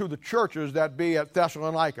wrote to the churches that be at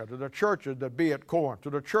Thessalonica, to the churches that be at Corinth, to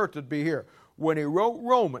the church that be here. When he wrote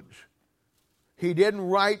Romans, he didn't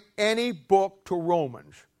write any book to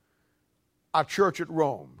Romans, a church at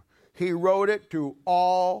Rome. He wrote it to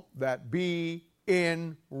all that be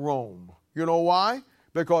in Rome. You know why?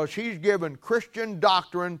 Because he's given Christian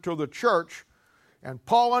doctrine to the church, and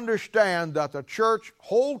Paul understands that the church,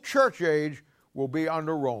 whole church age, will be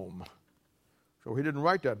under Rome. So he didn't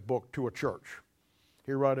write that book to a church.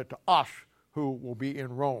 He wrote it to us who will be in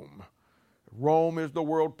Rome. Rome is the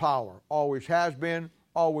world power. Always has been,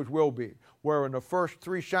 always will be. Where in the first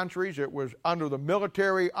 3 centuries it was under the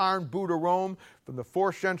military iron boot of Rome. From the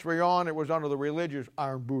 4th century on it was under the religious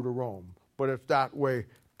iron boot of Rome. But it's that way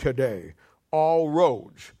today. All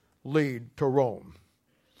roads lead to Rome.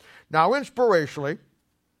 Now, inspirationally,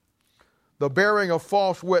 the bearing of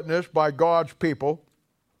false witness by God's people,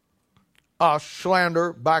 us,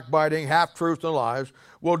 slander, backbiting, half-truths, and lies,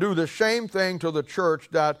 will do the same thing to the church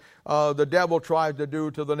that the devil tried to do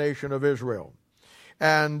to the nation of Israel.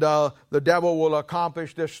 And the devil will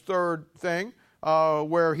accomplish this third thing,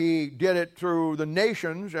 where he did it through the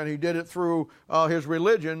nations, and he did it through his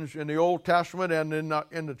religions in the Old Testament and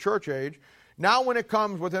in the church age. Now when it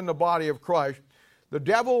comes within the body of Christ, the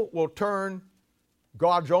devil will turn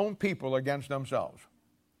God's own people against themselves.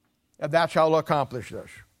 And that's how he'll accomplish this.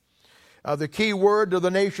 The key word to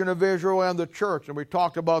the nation of Israel and the church, and we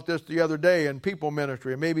talked about this the other day in people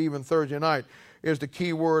ministry, and maybe even Thursday night, is the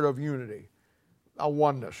key word of unity, a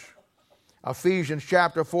oneness. Ephesians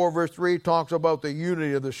chapter 4 verse 3 talks about the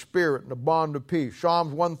unity of the Spirit and the bond of peace.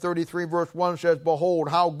 Psalms 133 verse 1 says, "Behold,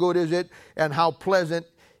 how good is it and how pleasant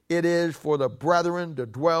it is for the brethren to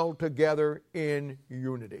dwell together in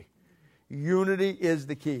unity." Unity is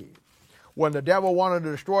the key. When the devil wanted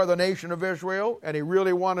to destroy the nation of Israel, and he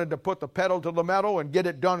really wanted to put the pedal to the metal and get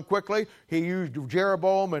it done quickly, he used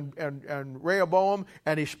Jeroboam and Rehoboam,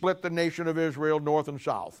 and he split the nation of Israel north and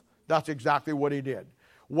south. That's exactly what he did.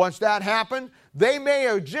 Once that happened, they may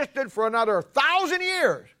have existed for another 1,000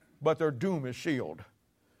 years, but their doom is sealed.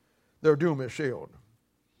 Their doom is sealed.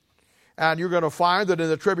 And you're going to find that in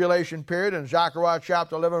the tribulation period, in Zechariah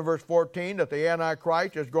chapter 11, verse 14, that the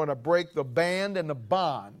Antichrist is going to break the band and the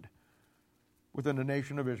bond within the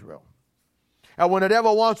nation of Israel. And when the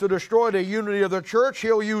devil wants to destroy the unity of the church,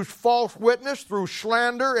 he'll use false witness through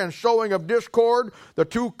slander and sowing of discord, the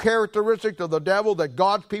two characteristics of the devil that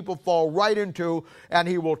God's people fall right into, and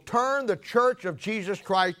he will turn the church of Jesus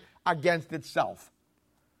Christ against itself.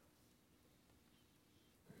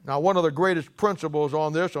 Now, one of the greatest principles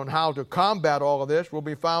on this, on how to combat all of this, will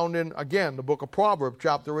be found in, again, the book of Proverbs,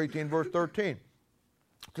 chapter 18, verse 13.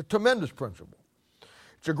 It's a tremendous principle.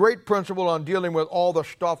 It's a great principle on dealing with all the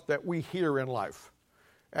stuff that we hear in life.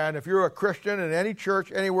 And if you're a Christian in any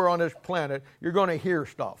church anywhere on this planet, you're going to hear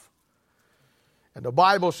stuff. And the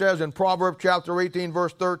Bible says in Proverbs chapter 18,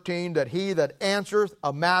 verse 13, that he that answereth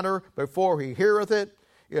a matter before he heareth it,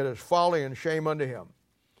 it is folly and shame unto him.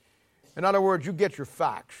 In other words, you get your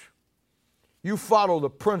facts. You follow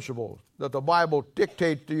the principles that the Bible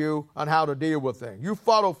dictates to you on how to deal with things. You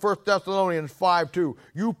follow 1 Thessalonians 5:2.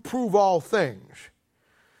 You prove all things.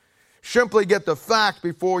 Simply get the facts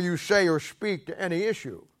before you say or speak to any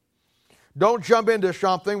issue. Don't jump into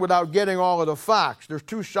something without getting all of the facts. There's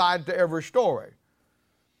two sides to every story.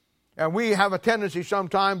 And we have a tendency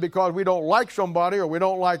sometimes, because we don't like somebody or we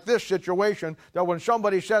don't like this situation, that when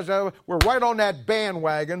somebody says that, we're right on that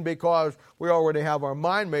bandwagon because we already have our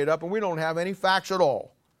mind made up and we don't have any facts at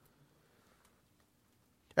all.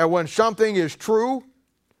 And when something is true,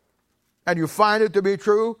 and you find it to be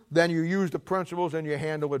true, then you use the principles and you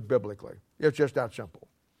handle it biblically. It's just that simple.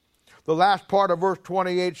 The last part of verse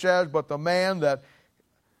 28 says, "But the man that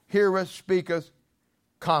heareth speaketh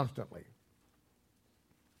constantly."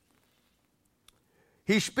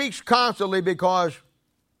 He speaks constantly because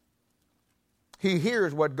he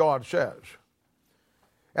hears what God says.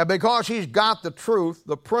 And because he's got the truth,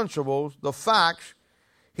 the principles, the facts,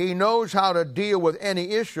 he knows how to deal with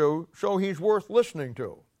any issue, so he's worth listening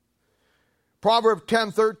to. Proverbs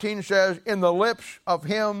 10:13 says, "In the lips of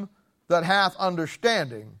him that hath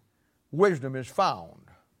understanding, wisdom is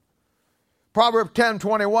found." Proverbs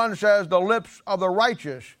 10:21 says, the lips of the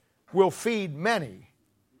righteous will feed many.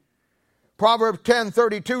 Proverbs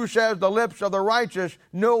 10:32 says, the lips of the righteous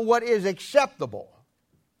know what is acceptable.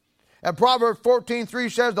 And Proverbs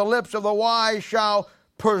 14:3 says, the lips of the wise shall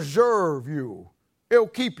preserve you. It'll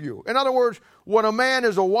keep you. In other words, when a man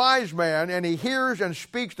is a wise man and he hears and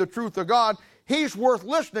speaks the truth of God, he's worth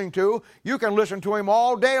listening to. You can listen to him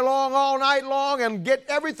all day long, all night long, and get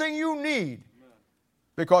everything you need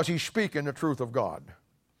because he's speaking the truth of God.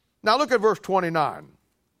 Now look at verse 29.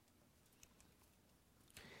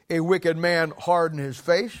 A wicked man hardened his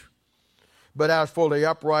face, but as for the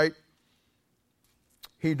upright,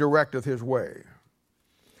 he directeth his way.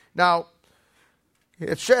 Now,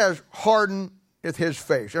 it says, hardeneth his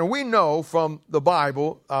face. And we know from the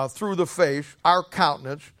Bible, through the face, our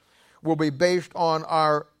countenance will be based on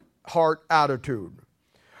our heart attitude.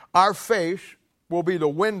 Our face will be the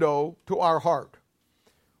window to our heart.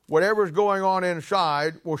 Whatever's going on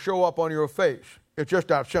inside will show up on your face. It's just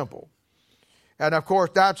that simple. And of course,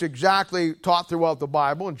 that's exactly taught throughout the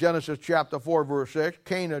Bible. In Genesis chapter 4, verse 6,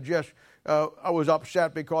 Cain was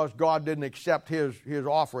upset because God didn't accept his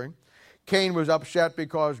offering. Cain was upset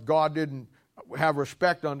because God didn't have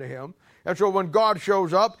respect unto him. And so when God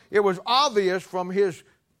shows up, it was obvious from his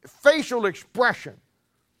facial expression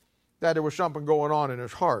that there was something going on in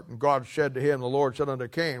his heart. And God said to him, the Lord said unto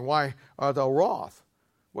Cain, why art thou wroth?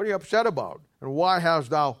 What are you upset about? And why hast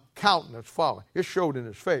thou countenance fallen? It showed in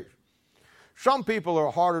his face. Some people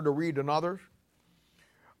are harder to read than others.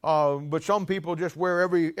 But some people just wear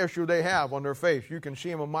every issue they have on their face. You can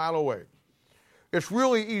see them a mile away. It's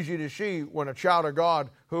really easy to see when a child of God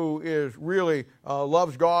who is really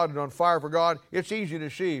loves God and on fire for God, it's easy to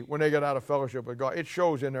see when they get out of fellowship with God. It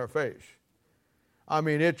shows in their face. I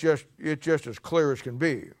mean, it's just as clear as can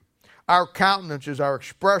be. Our countenance is our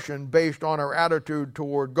expression based on our attitude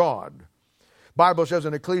toward God. Bible says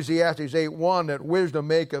in Ecclesiastes 8:1 that wisdom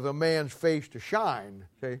maketh a man's face to shine.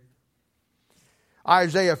 See?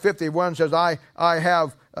 Isaiah 51 says, I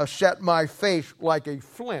have set my face like a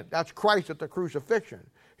flint. That's Christ at the crucifixion.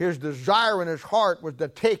 His desire in his heart was to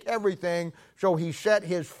take everything, so he set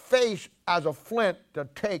his face as a flint to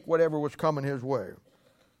take whatever was coming his way.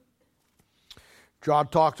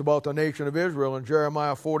 God talks about the nation of Israel in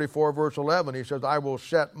Jeremiah 44, verse 11. He says, I will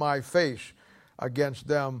set my face against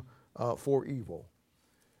them for evil.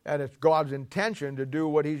 And it's God's intention to do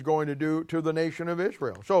what he's going to do to the nation of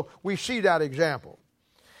Israel. So we see that example.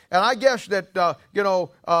 And I guess that, the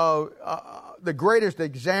greatest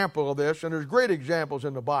example of this, and there's great examples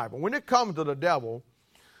in the Bible, when it comes to the devil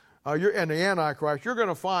and the Antichrist, you're going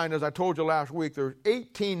to find, as I told you last week, there's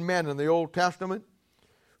 18 men in the Old Testament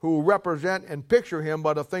who represent and picture him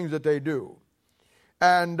by the things that they do.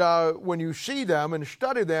 And when you see them and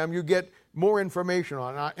study them, you get more information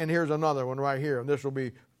on it. And here's another one right here, and this will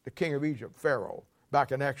be the king of Egypt, Pharaoh,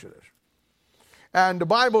 back in Exodus. And the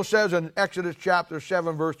Bible says in Exodus chapter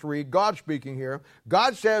 7, verse 3, God speaking here,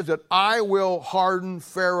 God says that I will harden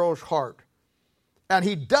Pharaoh's heart. And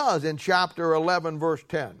he does in chapter 11, verse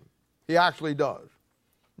 10. He actually does.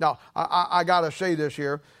 Now, I got to say this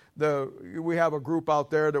here. We have a group out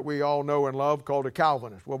there that we all know and love called the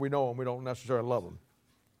Calvinists. Well, we know them. We don't necessarily love them.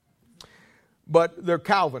 But they're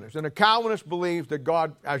Calvinists. And the Calvinist believes that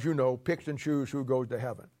God, as you know, picks and chooses who goes to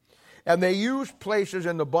heaven. And they use places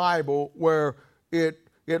in the Bible where it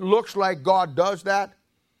looks like God does that,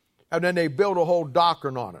 and then they build a whole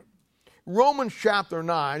doctrine on it. Romans chapter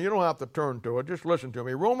 9, you don't have to turn to it, just listen to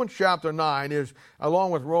me. Romans chapter 9 is,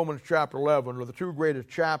 along with Romans chapter 11, are the two greatest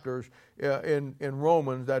chapters in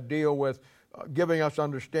Romans that deal with giving us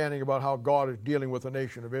understanding about how God is dealing with the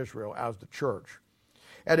nation of Israel as the church.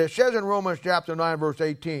 And it says in Romans chapter 9, verse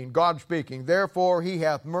 18, God speaking, therefore he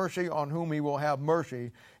hath mercy on whom he will have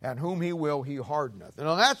mercy, and whom he will he hardeneth. And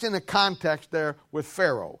now that's in the context there with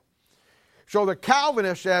Pharaoh. So the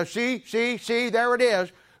Calvinist says, see, there it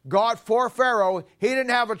is. God, for Pharaoh, he didn't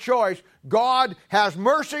have a choice. God has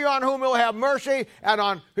mercy on whom he'll have mercy,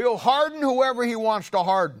 and he'll harden whoever he wants to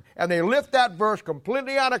harden. And they lift that verse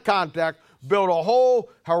completely out of context, build a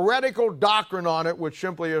whole heretical doctrine on it, which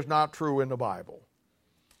simply is not true in the Bible.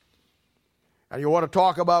 And you want to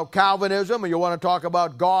talk about Calvinism, and you want to talk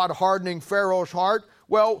about God hardening Pharaoh's heart?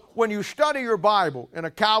 Well, when you study your Bible, and a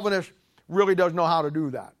Calvinist really doesn't know how to do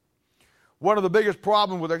that. One of the biggest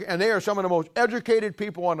problems with it, and they are some of the most educated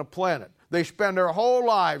people on the planet. They spend their whole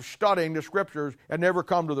lives studying the Scriptures and never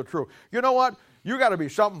come to the truth. You know what? You got to be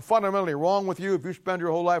something fundamentally wrong with you if you spend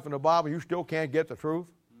your whole life in the Bible and you still can't get the truth.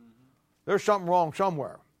 There's something wrong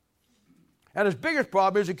somewhere. And his biggest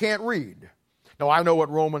problem is he can't read. Now, I know what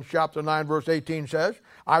Romans chapter 9, verse 18 says.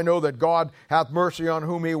 I know that God hath mercy on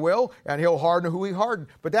whom he will, and he'll harden who he hardened.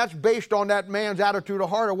 But that's based on that man's attitude of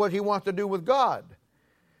heart of what he wants to do with God.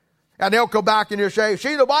 And they'll come back and you'll say,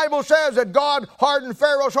 see, the Bible says that God hardened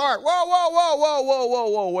Pharaoh's heart.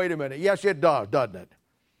 Whoa, wait a minute. Yes, it does, doesn't it?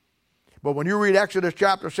 But when you read Exodus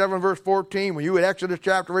chapter 7, verse 14, when you read Exodus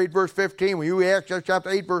chapter 8, verse 15, when you read Exodus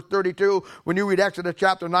chapter 8, verse 32, when you read Exodus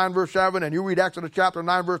chapter 9, verse 7, and you read Exodus chapter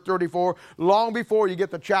 9, verse 34, long before you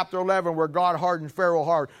get to chapter 11 where God hardened Pharaoh's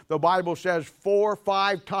heart, the Bible says 4 or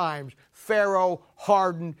 5 times Pharaoh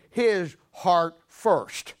hardened his heart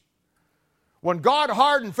first. When God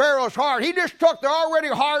hardened Pharaoh's heart, he just took the already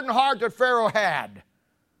hardened heart that Pharaoh had.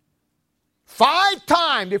 5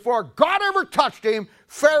 times before God ever touched him,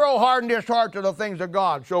 Pharaoh hardened his heart to the things of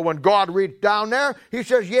God. So when God reached down there, he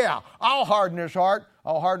says, yeah, I'll harden his heart.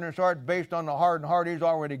 I'll harden his heart based on the hardened heart he's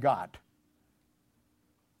already got.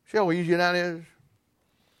 See how easy that is?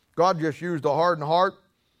 God just used the hardened heart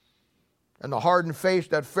and the hardened face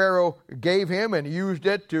that Pharaoh gave him and used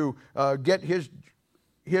it to get his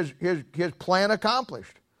plan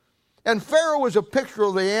accomplished. And Pharaoh was a picture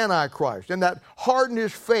of the Antichrist, and that hardened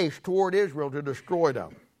his face toward Israel to destroy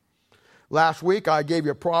them. Last week I gave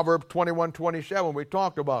you Proverbs 21:27. We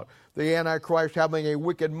talked about the Antichrist having a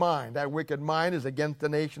wicked mind. That wicked mind is against the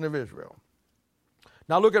nation of Israel.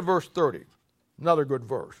 Now look at verse 30. Another good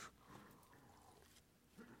verse.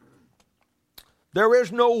 There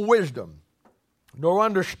is no wisdom, nor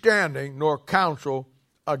understanding, nor counsel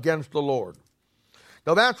against the Lord.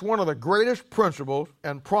 Now that's one of the greatest principles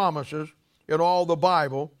and promises in all the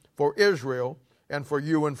Bible for Israel and for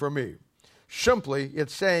you and for me. Simply,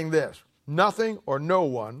 it's saying this: nothing or no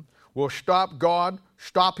one will stop God,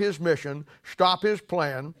 stop his mission, stop his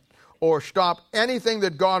plan, or stop anything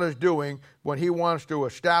that God is doing when he wants to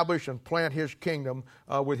establish and plant his kingdom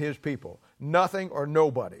with his people. Nothing or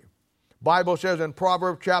nobody. Bible says in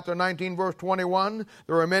Proverbs chapter 19, verse 21,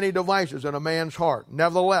 there are many devices in a man's heart.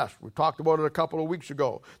 Nevertheless, we talked about it a couple of weeks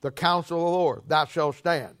ago, the counsel of the Lord, that shall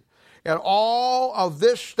stand. And all of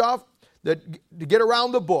this stuff that to get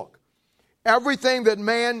around the book, everything that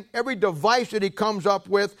man, every device that he comes up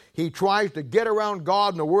with, he tries to get around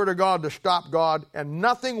God and the Word of God to stop God, and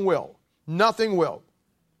nothing will. Nothing will.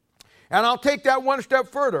 And I'll take that one step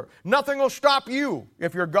further. Nothing will stop you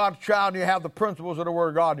if you're God's child and you have the principles of the Word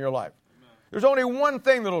of God in your life. There's only one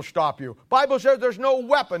thing that will stop you. Bible says there's no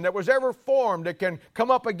weapon that was ever formed that can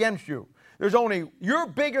come up against you. There's only your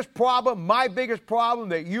biggest problem, my biggest problem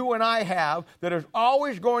that you and I have that is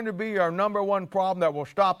always going to be our number one problem that will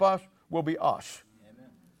stop us will be us. Amen.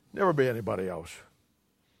 Never be anybody else.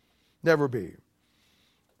 Never be.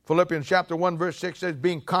 Philippians chapter 1 verse 6 says,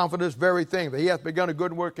 being confident of this very thing, that he hath begun a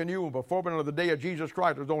good work in you, and before the day of Jesus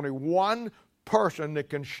Christ, there's only one person that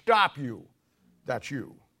can stop you. That's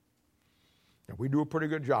you. And we do a pretty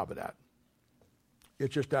good job of that.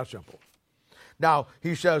 It's just that simple. Now,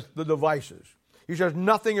 he says the devices. He says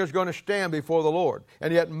nothing is going to stand before the Lord.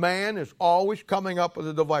 And yet man is always coming up with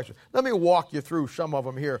the devices. Let me walk you through some of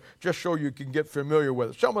them here just so you can get familiar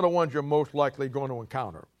with it. Some of the ones you're most likely going to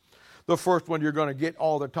encounter. The first one you're going to get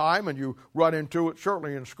all the time, and you run into it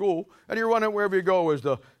certainly in school, and you run it wherever you go, is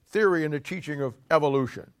the theory and the teaching of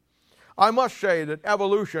evolution. I must say that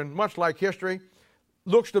evolution, much like history,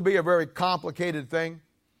 looks to be a very complicated thing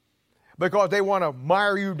because they want to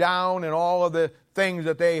mire you down in all of the things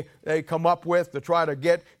that they come up with to try to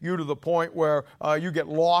get you to the point where you get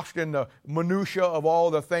lost in the minutia of all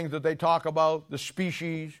the things that they talk about, the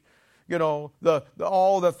species, you know,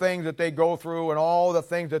 all the things that they go through and all the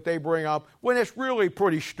things that they bring up, when it's really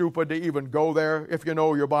pretty stupid to even go there if you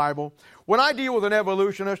know your Bible. When I deal with an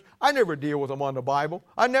evolutionist, I never deal with them on the Bible.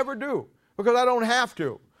 I never do, because I don't have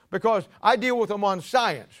to. Because I deal with them on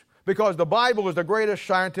science. Because the Bible is the greatest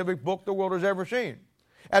scientific book the world has ever seen.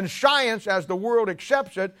 And science, as the world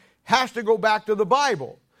accepts it, has to go back to the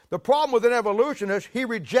Bible. The problem with an evolutionist, he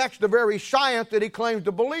rejects the very science that he claims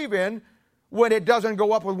to believe in when it doesn't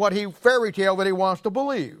go up with what fairy tale that he wants to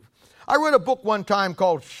believe. I read a book one time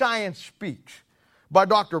called Science Speaks by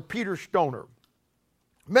Dr. Peter Stoner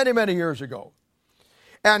many, many years ago.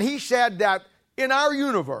 And he said that in our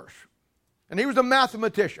universe, and he was a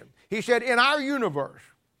mathematician. He said, in our universe,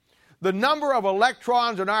 the number of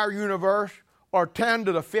electrons in our universe are 10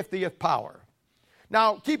 to the 50th power.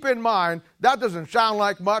 Now, keep in mind, that doesn't sound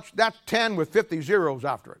like much. That's 10 with 50 zeros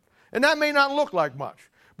after it. And that may not look like much.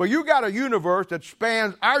 But you got a universe that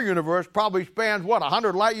spans, our universe probably spans,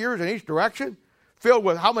 100 light years in each direction? Filled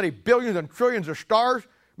with how many billions and trillions of stars,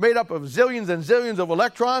 made up of zillions and zillions of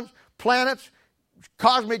electrons, planets,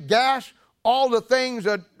 cosmic gas, all the things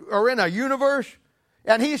that are in a universe.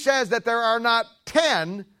 And he says that there are not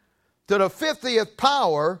 10 to the 50th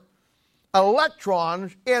power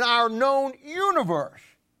electrons in our known universe.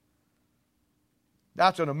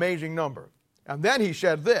 That's an amazing number. And then he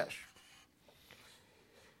said this.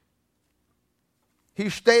 He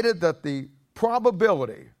stated that the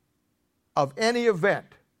probability of any event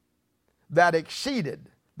that exceeded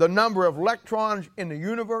the number of electrons in the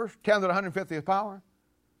universe, 10 to the 150th power,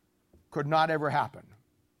 could not ever happen.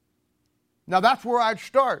 Now that's where I'd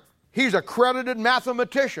start. He's a credited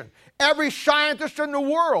mathematician. Every scientist in the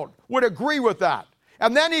world would agree with that.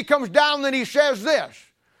 And then he comes down and he says this.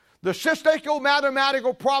 The statistical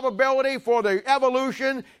mathematical probability for the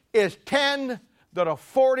evolution is 10 to the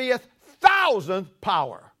 40th thousandth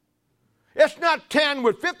power. It's not 10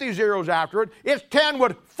 with 50 zeros after it. It's 10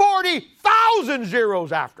 with 40,000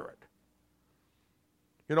 zeros after it.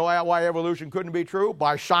 You know why evolution couldn't be true?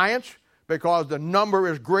 By science, because the number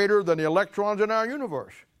is greater than the electrons in our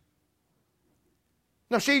universe.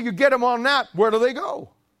 Now see, you get them on that, where do they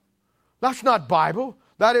go? That's not Bible.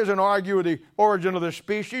 That isn't argue the origin of the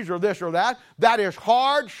species or this or that. That is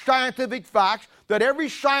hard scientific facts that every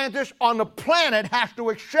scientist on the planet has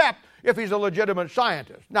to accept if he's a legitimate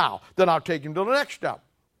scientist. Now, then I'll take him to the next step.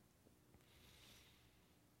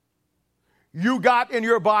 You got in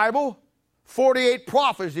your Bible 48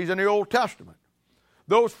 prophecies in the Old Testament.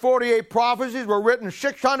 Those 48 prophecies were written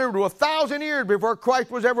 600 to 1,000 years before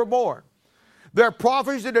Christ was ever born. They're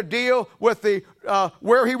prophecies that deal with the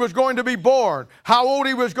where he was going to be born, how old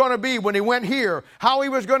he was going to be when he went here, how he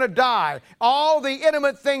was going to die, all the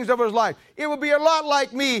intimate things of his life. It would be a lot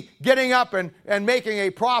like me getting up and making a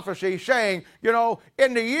prophecy saying, you know,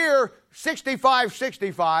 in the year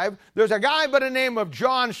 65, there's a guy by the name of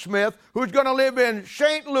John Smith who's going to live in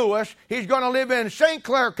St. Louis. He's going to live in St.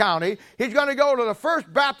 Clair County. He's going to go to the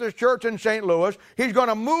First Baptist Church in St. Louis. He's going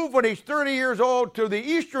to move when he's 30 years old to the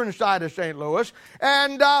eastern side of St. Louis.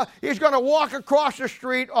 And he's going to walk across the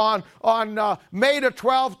street on May the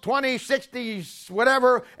 12th, 2060,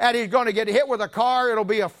 whatever, and he's going to get hit with a car. It'll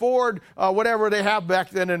be a Ford, whatever they have back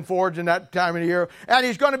then in Fords in that time of the year. And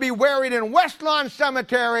he's going to be buried in West Lawn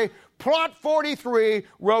Cemetery, Plot 43,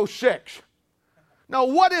 row 6. Now,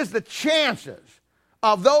 what is the chances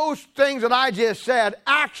of those things that I just said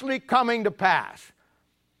actually coming to pass?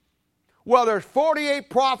 Well, there's 48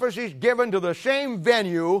 prophecies given to the same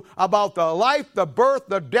venue about the life, the birth,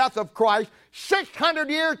 the death of Christ, 600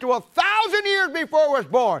 years to 1,000 years before he was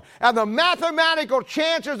born. And the mathematical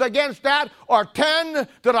chances against that are 10 to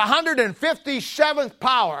the 157th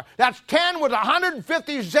power. That's 10 with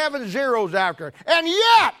 157 zeros after it. And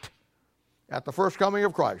yet, at the first coming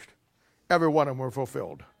of Christ, every one of them were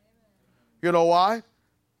fulfilled. You know why?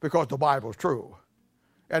 Because the Bible is true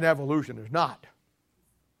and evolution is not.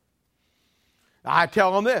 Now, I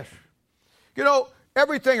tell them this. You know,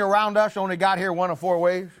 everything around us only got here one of four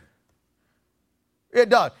ways. It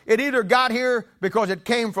does. It either got here because it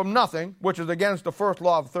came from nothing, which is against the first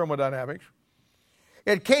law of thermodynamics.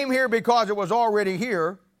 It came here because it was already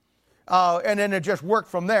here, and then it just worked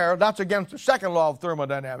from there. That's against the second law of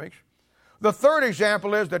thermodynamics. The third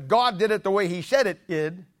example is that God did it the way he said it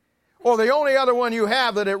did. Or the only other one you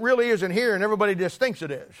have that it really isn't here and everybody just thinks it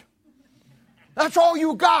is. That's all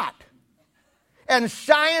you got. And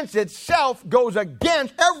science itself goes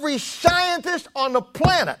against every scientist on the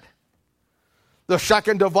planet. The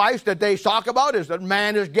second device that they talk about is that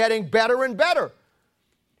man is getting better and better.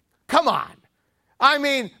 Come on. I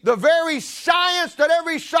mean, the very science that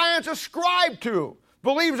every science ascribed to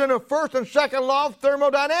believes in the first and second law of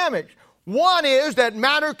thermodynamics. One is that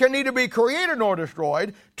matter can neither be created nor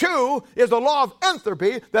destroyed. Two is the law of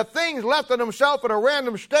entropy, that things left to themselves in a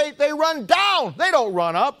random state, they run down. They don't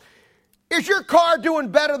run up. Is your car doing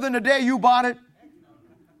better than the day you bought it?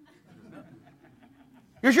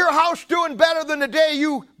 Is your house doing better than the day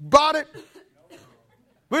you bought it?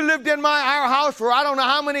 We lived in our house for I don't know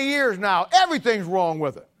how many years now. Everything's wrong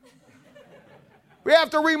with it. We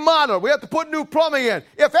have to remodel. We have to put new plumbing in.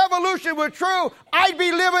 If evolution were true, I'd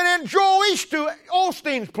be living in Joel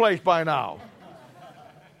Osteen's place by now.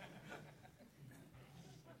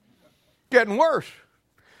 Getting worse.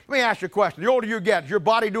 Let me ask you a question. The older you get, is your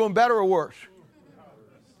body doing better or worse?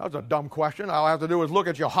 That's a dumb question. All I have to do is look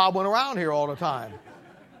at you hobbling around here all the time.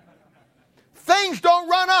 Things don't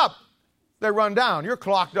run up. They run down. Your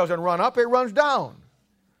clock doesn't run up. It runs down.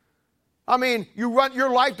 I mean, your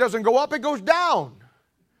life doesn't go up, it goes down.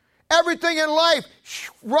 Everything in life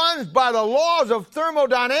runs by the laws of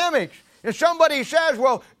thermodynamics. And somebody says,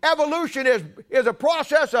 well, evolution is a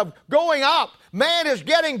process of going up. Man is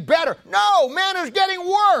getting better. No, man is getting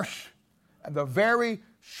worse. And the very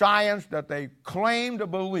science that they claim to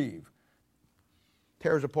believe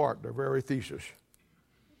tears apart their very thesis.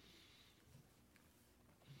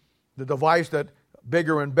 The device that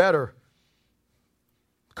bigger and better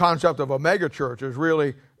concept of a megachurch is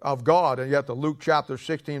really of God, and yet the Luke chapter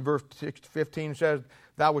 16 verse 15 says,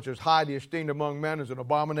 that which is highly esteemed among men is an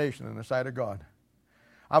abomination in the sight of God.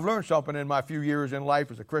 I've learned something in my few years in life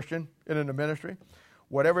as a Christian and in the ministry.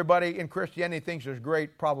 What everybody in Christianity thinks is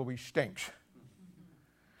great probably stinks.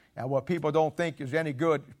 And what people don't think is any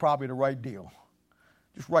good is probably the right deal.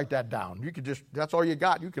 Just write that down. You can just, that's all you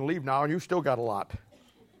got. You can leave now and you still got a lot.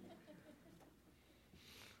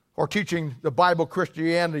 Or teaching the Bible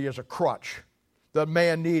Christianity as a crutch that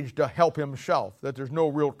man needs to help himself, that there's no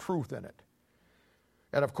real truth in it.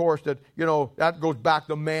 And of course that, that goes back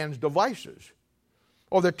to man's devices.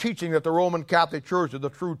 Or the teaching that the Roman Catholic Church is the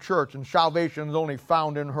true church and salvation is only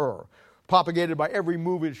found in her. Propagated by every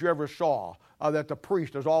movie that you ever saw, that the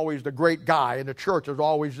priest is always the great guy and the church is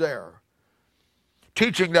always there.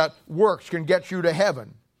 Teaching that works can get you to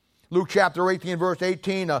heaven. Luke chapter 18, verse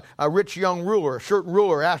 18, a rich young ruler, a certain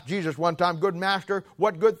ruler, asked Jesus one time, "Good master,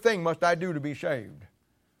 what good thing must I do to be saved?"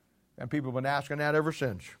 And people have been asking that ever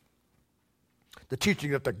since. The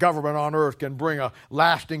teaching that the government on earth can bring a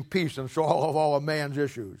lasting peace and solve all of man's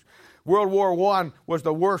issues. World War I was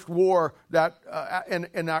the worst war that, there's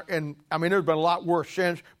been a lot worse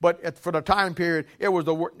since, but for the time period, it was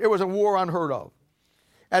a war unheard of.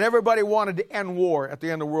 And everybody wanted to end war at the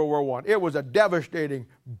end of World War I. It was a devastating,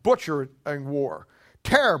 butchering war.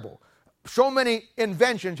 Terrible. So many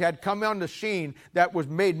inventions had come on the scene that was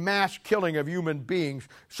made mass killing of human beings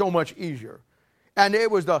so much easier. And it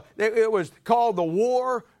was called the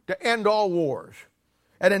War to End All Wars.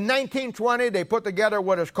 And in 1920, they put together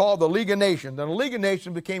what is called the League of Nations. And the League of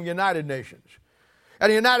Nations became United Nations. And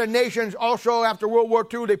the United Nations also, after World War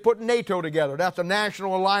II, they put NATO together. That's a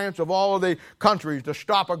national alliance of all of the countries to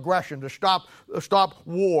stop aggression, to stop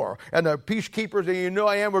war. And the peacekeepers in the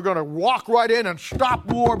UN were going to walk right in and stop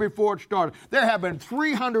war before it started. There have been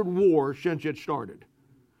 300 wars since it started.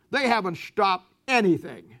 They haven't stopped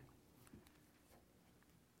anything.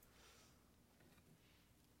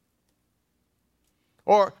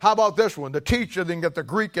 Or how about this one? The teaching that the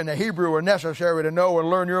Greek and the Hebrew are necessary to know and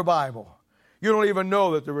learn your Bible. You don't even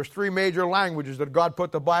know that there was 3 major languages that God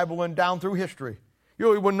put the Bible in down through history. You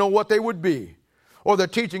don't even know what they would be. Or the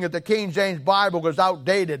teaching that the King James Bible is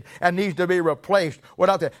outdated and needs to be replaced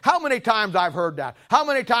without that. How many times I've heard that? How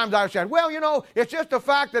many times I've said, well, it's just the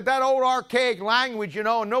fact that old archaic language, and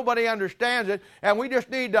nobody understands it, and we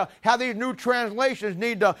just need to have these new translations,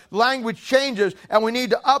 need to language changes, and we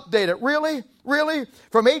need to update it. Really? Really?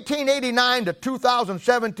 From 1889 to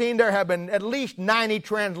 2017, there have been at least 90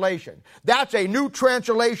 translations. That's a new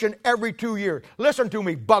translation every 2 years. Listen to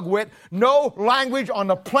me, bugwit. No language on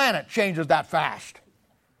the planet changes that fast.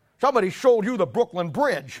 Somebody sold you the Brooklyn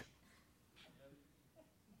Bridge.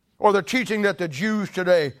 Or the teaching that the Jews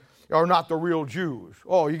today are not the real Jews.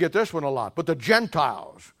 Oh, you get this one a lot. But the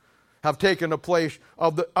Gentiles have taken the place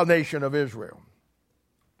of a nation of Israel.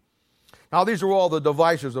 Now, these are all the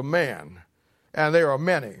devices of man. And there are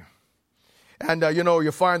many. And,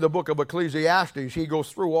 you find the book of Ecclesiastes. He goes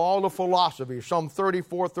through all the philosophies, some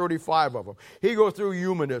 34, 35 of them. He goes through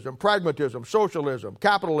humanism, pragmatism, socialism,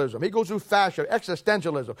 capitalism. He goes through fashion,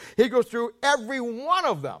 existentialism. He goes through every one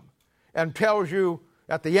of them and tells you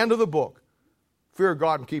at the end of the book, fear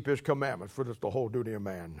God and keep His commandments, for this is the whole duty of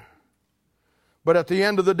man. But at the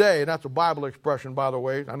end of the day, and that's a Bible expression, by the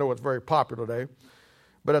way. I know it's very popular today.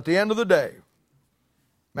 But at the end of the day,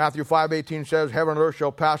 Matthew 5:18 says, heaven and earth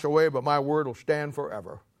shall pass away, but my word will stand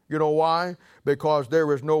forever. You know why? Because there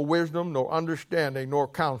is no wisdom, nor understanding, nor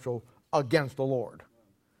counsel against the Lord.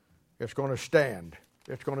 It's going to stand.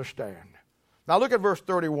 It's going to stand. Now look at verse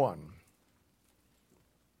 31.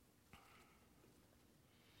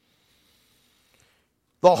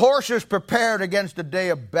 The horse is prepared against the day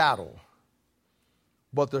of battle,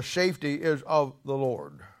 but the safety is of the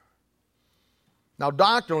Lord. Now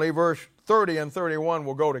doctrinally, verse 30 and 31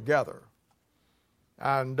 will go together.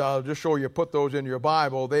 And just so you put those in your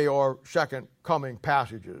Bible, they are second coming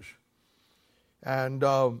passages. And,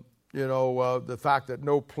 the fact that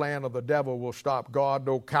no plan of the devil will stop God,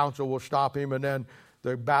 no counsel will stop him, and then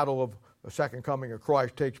the battle of the second coming of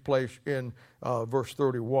Christ takes place in verse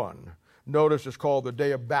 31. Notice it's called the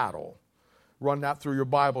day of battle. Run that through your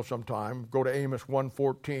Bible sometime. Go to Amos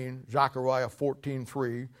 1:14, Zechariah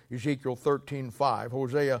 14:3, Ezekiel 13:5,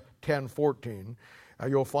 Hosea 10:14.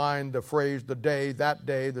 You'll find the phrase, the day,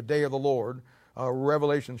 the day of the Lord.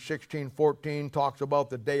 Revelation 16:14 talks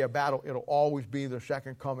about the day of battle. It'll always be the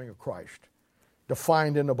second coming of Christ,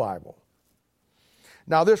 defined in the Bible.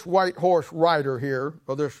 Now this white horse rider here,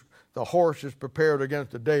 or this the horse is prepared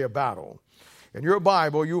against the day of battle. In your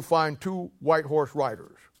Bible, you'll find two white horse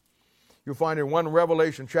riders. You'll find in one in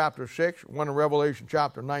Revelation chapter 6, one in Revelation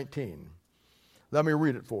chapter 19. Let me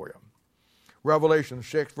read it for you. Revelation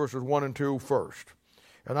 6, verses 1 and 2 first.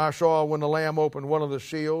 And I saw when the Lamb opened one of the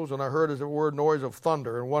seals, and I heard as it were noise of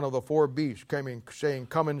thunder, and one of the four beasts came saying,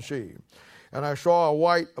 Come and see. And I saw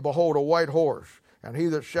behold, a white horse, and he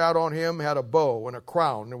that sat on him had a bow and a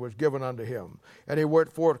crown that was given unto him. And he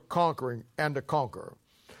went forth conquering and to conquer.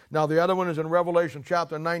 Now the other one is in Revelation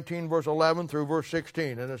chapter 19, verse 11 through verse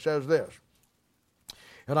 16, and it says this.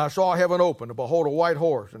 And I saw heaven open, and behold, a white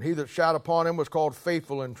horse, and he that sat upon him was called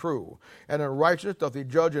Faithful and True. And in righteousness doth he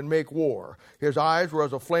judge and make war. His eyes were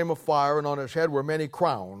as a flame of fire, and on his head were many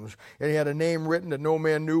crowns. And he had a name written that no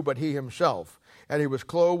man knew but he himself. And he was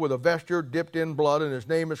clothed with a vesture dipped in blood, and his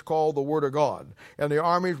name is called the Word of God. And the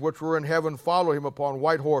armies which were in heaven followed him upon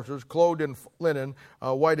white horses, clothed in linen,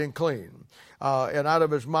 white and clean. And out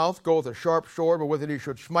of his mouth goeth a sharp sword, but with it he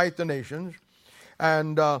should smite the nations,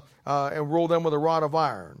 and rule them with a rod of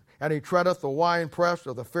iron. And he treadeth the winepress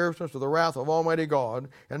of the fierceness of the wrath of Almighty God,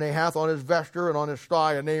 and he hath on his vesture and on his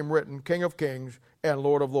thigh a name written, King of Kings and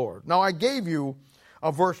Lord of Lords. Now I gave you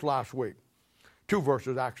a verse last week, two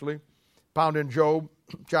verses actually, found in Job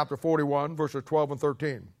chapter 41, verses 12 and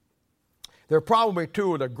 13. They're probably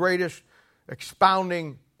two of the greatest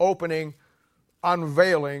expounding, opening,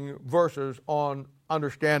 unveiling verses on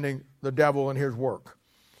understanding the devil and his work.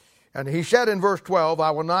 And he said in verse 12,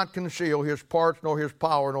 I will not conceal his parts, nor his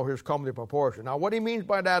power, nor his comely proportion. Now what he means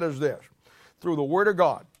by that is this. Through the Word of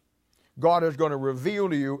God, God is going to reveal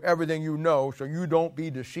to you everything you know so you don't be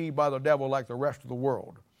deceived by the devil like the rest of the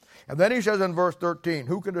world. And then he says in verse 13,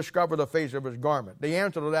 who can discover the face of his garment? The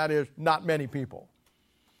answer to that is not many people.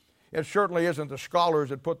 It certainly isn't the scholars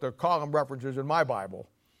that put the column references in my Bible,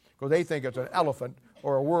 because they think it's an elephant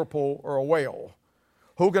or a whirlpool or a whale.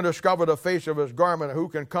 Who can discover the face of his garment? Who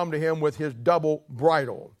can come to him with his double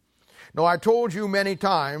bridle? Now, I told you many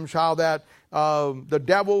times how that the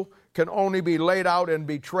devil can only be laid out and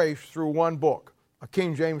be traced through one book, a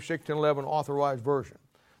King James 1611 authorized version.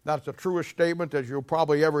 That's the truest statement that you'll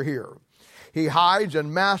probably ever hear. He hides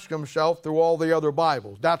and masks himself through all the other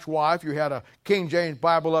Bibles. That's why if you had a King James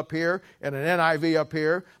Bible up here and an NIV up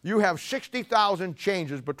here, you have 60,000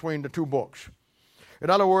 changes between the two books. In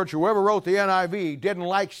other words, whoever wrote the NIV didn't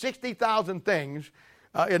like 60,000 things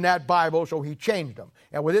in that Bible, so he changed them.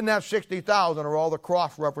 And within that 60,000 are all the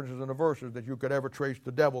cross references and the verses that you could ever trace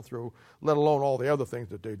the devil through, let alone all the other things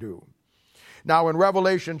that they do. Now in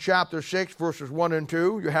Revelation chapter 6, verses 1 and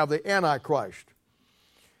 2, you have the Antichrist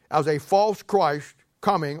as a false Christ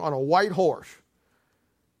coming on a white horse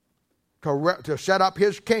to set up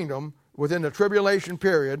his kingdom within the tribulation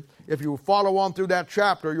period. If you follow on through that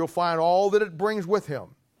chapter, you'll find all that it brings with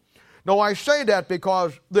him. Now, I say that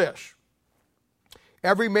because this,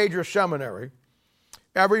 every major seminary,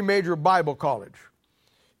 every major Bible college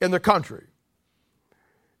in the country,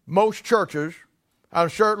 most churches,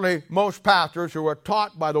 and certainly most pastors who are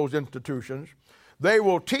taught by those institutions, they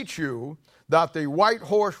will teach you that the white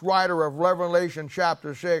horse rider of Revelation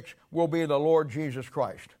chapter 6 will be the Lord Jesus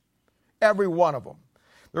Christ. Every one of them.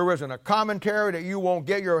 There isn't a commentary that you won't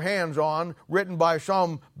get your hands on written by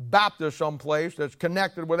some Baptist someplace that's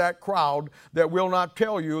connected with that crowd that will not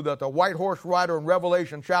tell you that the white horse rider in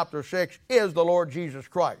Revelation chapter 6 is the Lord Jesus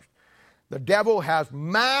Christ. The devil has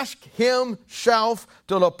masked himself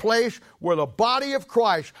to the place where the body of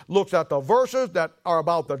Christ looks at the verses that are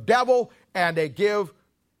about the devil and they give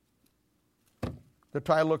the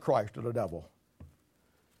title of Christ to the devil.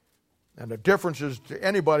 And the difference is to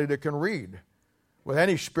anybody that can read with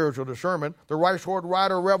any spiritual discernment. The white horse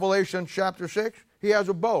rider of Revelation chapter 6, he has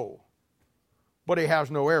a bow, but he has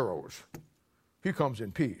no arrows. He comes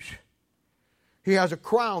in peace. He has a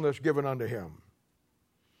crown that's given unto him.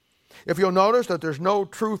 If you'll notice that there's no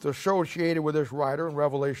truth associated with this rider in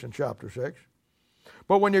Revelation chapter 6.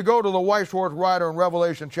 But when you go to the white horse rider in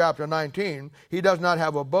Revelation chapter 19, he does not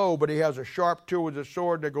have a bow, but he has a sharp two-edged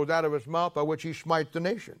sword that goes out of his mouth by which he smites the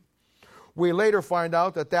nation. We later find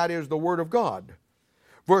out that that is the Word of God.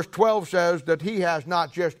 Verse 12 says that he has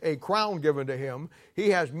not just a crown given to him, he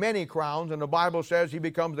has many crowns, and the Bible says he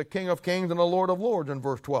becomes the King of Kings and the Lord of Lords in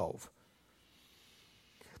verse 12.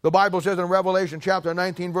 The Bible says in Revelation chapter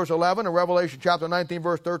 19, verse 11, and Revelation chapter 19,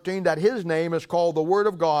 verse 13, that his name is called the Word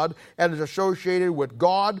of God and is associated with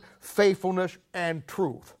God, faithfulness, and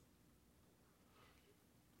truth.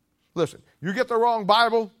 Listen, you get the wrong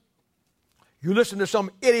Bible, you listen to some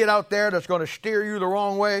idiot out there that's going to steer you the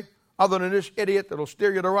wrong way, other than this idiot that'll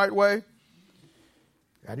steer you the right way,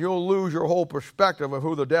 and you'll lose your whole perspective of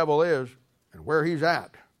who the devil is and where he's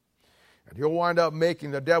at. And he'll wind up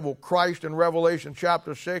making the devil Christ in Revelation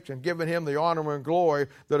chapter 6 and giving him the honor and glory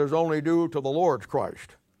that is only due to the Lord's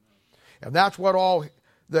Christ. And that's what all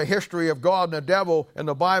the history of God and the devil in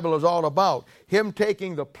the Bible is all about. Him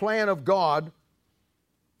taking the plan of God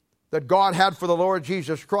that God had for the Lord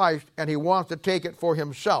Jesus Christ, and he wants to take it for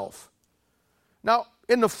himself. Now,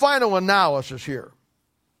 in the final analysis here,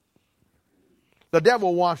 the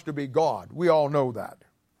devil wants to be God. We all know that.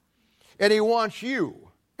 And he wants you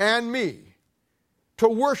and me to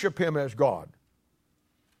worship him as God.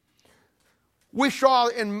 We saw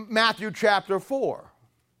in Matthew chapter 4,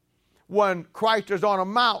 when Christ is on a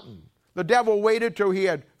mountain, the devil waited till he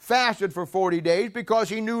had fasted for 40 days because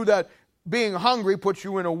he knew that being hungry puts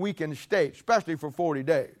you in a weakened state, especially for 40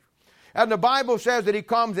 days. And the Bible says that he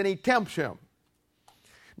comes and he tempts him.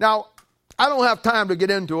 Now, I don't have time to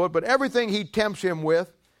get into it, but everything he tempts him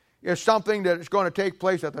with is something that is going to take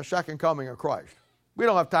place at the second coming of Christ. We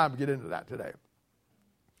don't have time to get into that today.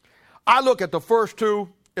 I look at the first two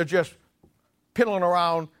as just piddling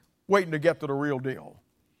around, waiting to get to the real deal.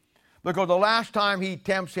 Because the last time he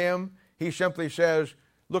tempts him, he simply says,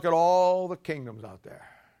 look at all the kingdoms out there.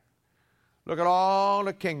 Look at all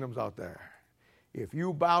the kingdoms out there. If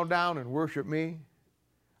you bow down and worship me,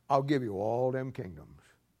 I'll give you all them kingdoms.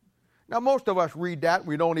 Now, most of us read that,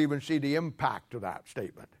 we don't even see the impact of that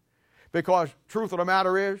statement. Because truth of the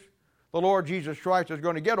matter is, the Lord Jesus Christ is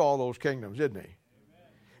going to get all those kingdoms, isn't he? Amen.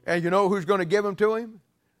 And you know who's going to give them to him?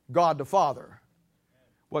 God the Father.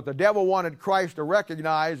 What the devil wanted Christ to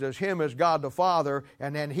recognize as him as God the Father,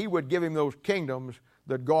 and then he would give him those kingdoms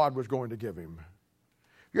that God was going to give him.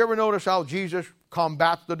 You ever notice how Jesus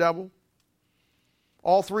combats the devil?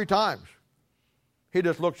 All three times. He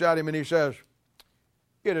just looks at him and he says,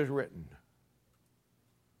 it is written.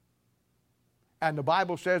 And the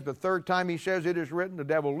Bible says the third time he says it is written, the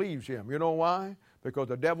devil leaves him. You know why? Because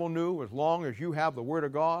the devil knew as long as you have the Word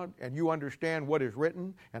of God and you understand what is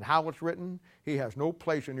written and how it's written, he has no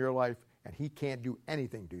place in your life and he can't do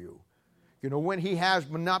anything to you. You know, when he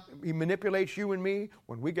manipulates you and me,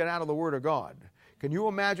 when we get out of the Word of God. Can you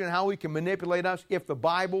imagine how he can manipulate us if the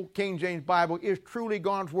Bible, King James Bible, is truly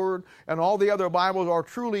God's Word and all the other Bibles are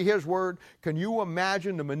truly His Word? Can you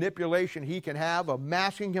imagine the manipulation he can have of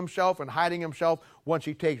masking himself and hiding himself once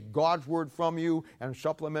he takes God's Word from you and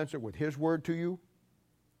supplements it with His Word to you?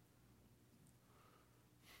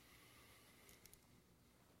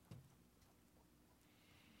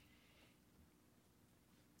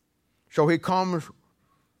 So he comes,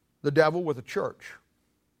 the devil, with a church.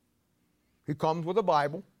 He comes with a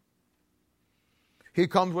Bible. He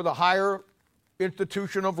comes with a higher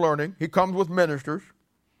institution of learning. He comes with ministers.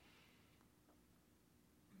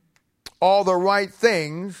 All the right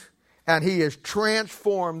things, and he is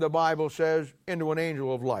transformed, the Bible says, into an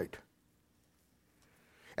angel of light.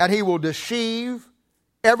 And he will deceive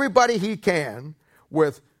everybody he can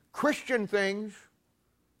with Christian things,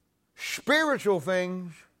 spiritual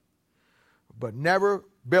things, but never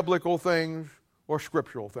biblical things or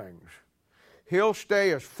scriptural things. He'll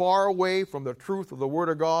stay as far away from the truth of the Word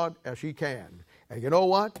of God as he can. And you know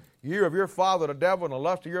what? You of your father the devil and the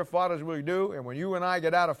lust of your fathers will you do. And when you and I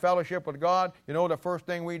get out of fellowship with God, you know the first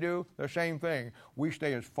thing we do? The same thing. We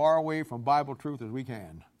stay as far away from Bible truth as we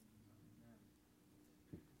can.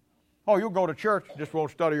 Oh, you'll go to church, you just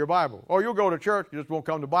won't study your Bible. Or you'll go to church, you just won't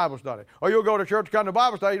come to Bible study. Or you'll go to church, come to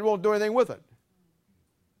Bible study, you won't do anything with it.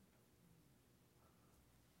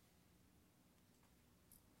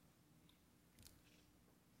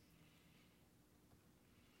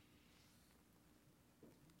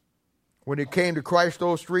 When he came to Christ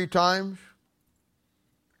those three times,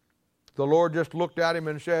 the Lord just looked at him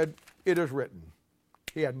and said, it is written.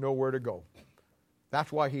 He had nowhere to go.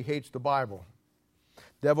 That's why he hates the Bible.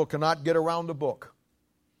 Devil cannot get around the book.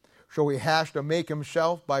 So he has to make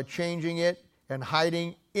himself by changing it and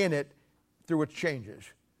hiding in it through its changes.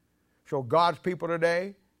 So God's people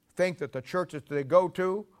today think that the churches they go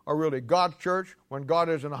to are really God's church when God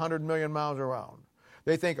isn't 100 million miles around.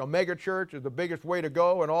 They think a mega church is the biggest way to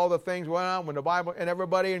go and all the things went on when the Bible, and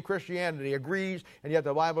everybody in Christianity agrees, and yet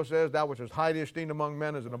the Bible says that which is highly esteemed among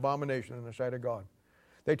men is an abomination in the sight of God.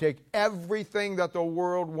 They take everything that the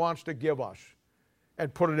world wants to give us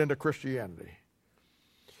and put it into Christianity.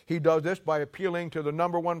 He does this by appealing to the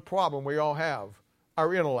number one problem we all have,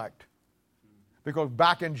 our intellect. Because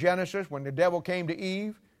back in Genesis, when the devil came to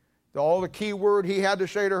Eve, all the key word he had to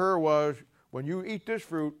say to her was, when you eat this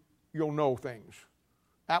fruit, you'll know things.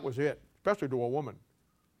 That was it, especially to a woman.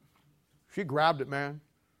 She grabbed it, man.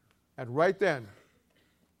 And right then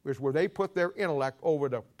is where they put their intellect over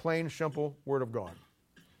the plain, simple Word of God.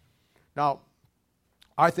 Now,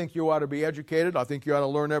 I think you ought to be educated. I think you ought to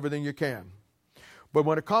learn everything you can. But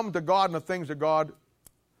when it comes to God and the things of God,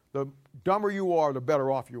 the dumber you are, the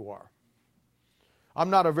better off you are.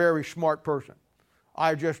 I'm not a very smart person.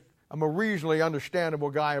 I'm a reasonably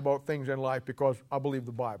understandable guy about things in life because I believe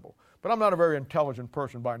the Bible. But I'm not a very intelligent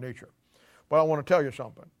person by nature. But I want to tell you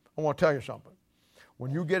something.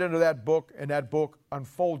 When you get into that book and that book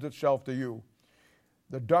unfolds itself to you,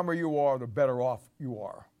 the dumber you are, the better off you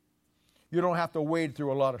are. You don't have to wade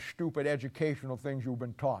through a lot of stupid educational things you've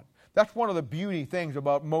been taught. That's one of the beauty things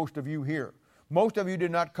about most of you here. Most of you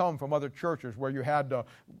did not come from other churches where you had to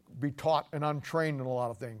be taught and untrained in a lot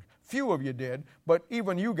of things. Few of you did, but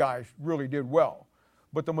even you guys really did well.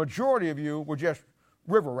 But the majority of you were just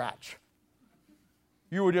river rats.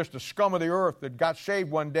 You were just the scum of the earth that got saved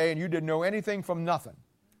one day and you didn't know anything from nothing.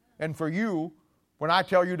 And for you, when I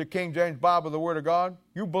tell you the King James Bible, the Word of God,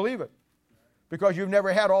 you believe it. Because you've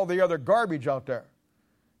never had all the other garbage out there.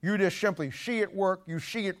 You just simply see it work, you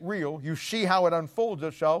see it real, you see how it unfolds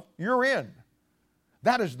itself, you're in.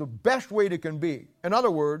 That is the best way it can be. In other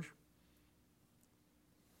words,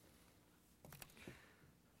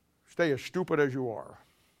 stay as stupid as you are.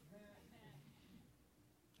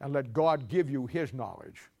 And let God give you His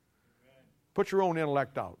knowledge. Put your own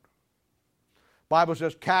intellect out. Bible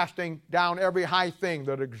says, casting down every high thing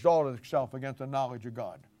that exalted itself against the knowledge of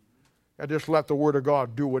God. And just let the Word of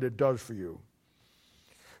God do what it does for you.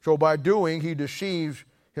 So by doing, he deceives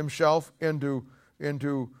himself into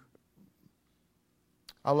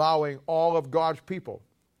allowing all of God's people,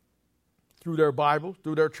 through their Bibles,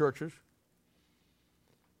 through their churches,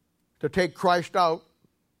 to take Christ out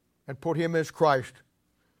and put Him as Christ.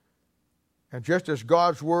 And just as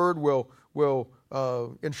God's Word will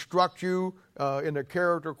instruct you in the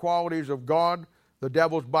character qualities of God, the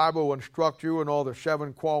devil's Bible will instruct you in all the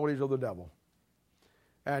 7 qualities of the devil.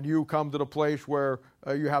 And you come to the place where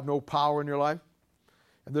you have no power in your life.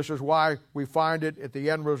 And this is why we find it at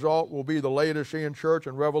the end result will be the Laodicean church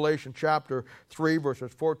in Revelation chapter 3,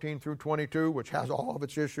 verses 14 through 22, which has all of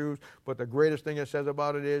its issues. But the greatest thing it says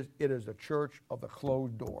about it is the church of the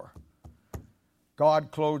closed door.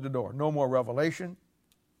 God closed the door. No more revelation,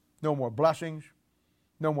 no more blessings,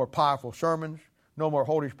 no more powerful sermons, no more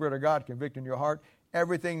Holy Spirit of God convicting your heart.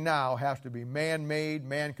 Everything now has to be man-made,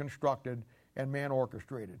 man-constructed, and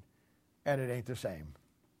man-orchestrated. And it ain't the same.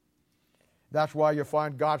 That's why you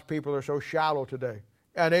find God's people are so shallow today.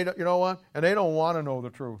 And they, you know what? And they don't want to know the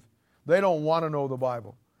truth. They don't want to know the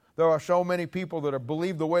Bible. There are so many people that are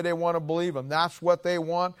believe the way they want to believe, and that's what they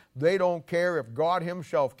want. They don't care if God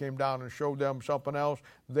Himself came down and showed them something else.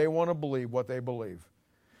 They want to believe what they believe.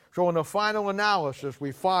 So in the final analysis,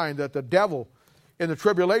 we find that the devil in the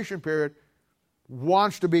tribulation period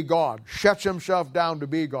wants to be God, shuts himself down to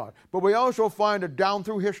be God. But we also find it down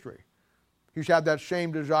through history. He's had that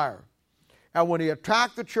same desire. And when he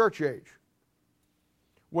attacked the church age,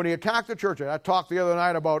 I talked the other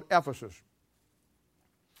night about Ephesus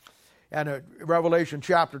and Revelation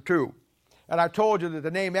chapter 2. And I told you that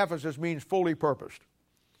the name Ephesus means fully purposed.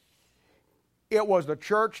 It was the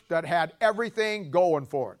church that had everything going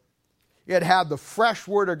for it. It had the fresh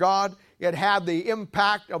Word of God. It had the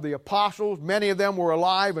impact of the apostles. Many of them were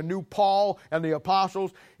alive and knew Paul and the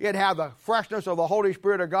apostles. It had the freshness of the Holy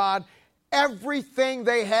Spirit of God. Everything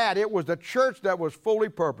they had, it was the church that was fully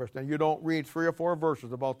purposed. And you don't read 3 or 4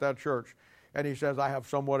 verses about that church. And he says, I have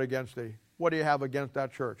somewhat against thee. What do you have against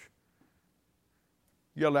that church?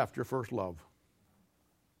 You left your first love.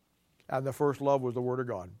 And the first love was the Word of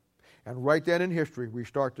God. And right then in history, we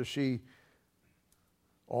start to see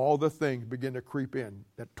all the things begin to creep in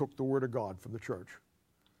that took the Word of God from the church.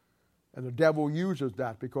 And the devil uses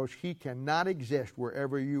that because he cannot exist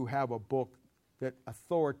wherever you have a book that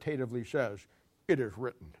authoritatively says, it is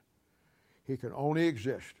written. He can only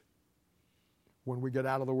exist when we get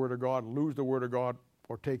out of the Word of God, lose the Word of God,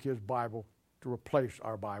 or take His Bible to replace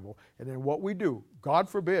our Bible. And then what we do, God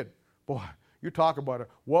forbid, boy, you talk about it,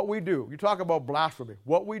 what we do, you talk about blasphemy,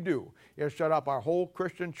 what we do is set up our whole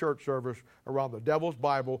Christian church service around the devil's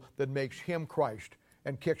Bible that makes Him Christ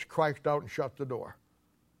and kicks Christ out and shuts the door.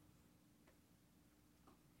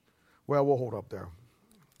 Well, we'll hold up there.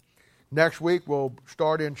 Next week, we'll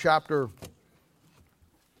start in chapter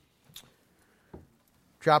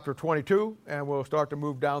 22, and we'll start to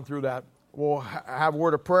move down through that. We'll have a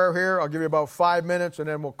word of prayer here. I'll give you about 5 minutes, and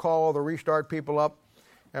then we'll call all the Restart people up,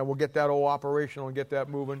 and we'll get that all operational and get that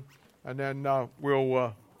moving, and then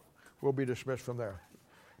we'll be dismissed from there.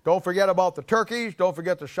 Don't forget about the turkeys. Don't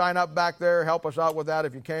forget to sign up back there. Help us out with that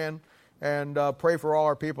if you can, and pray for all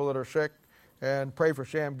our people that are sick, and pray for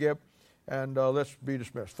Sam Gibb. And let's be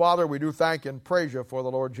dismissed. Father, we do thank you and praise you for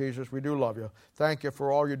the Lord Jesus. We do love you. Thank you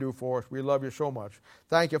for all you do for us. We love you so much.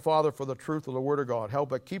 Thank you, Father, for the truth of the Word of God.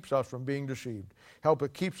 Help it keeps us from being deceived. Help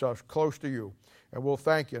it keeps us close to you. And we'll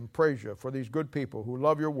thank you and praise you for these good people who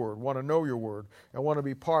love your Word, want to know your Word, and want to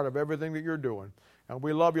be part of everything that you're doing. And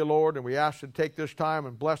we love you, Lord, and we ask you to take this time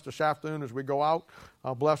and bless this afternoon as we go out.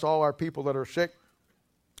 Bless all our people that are sick.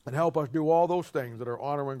 And help us do all those things that are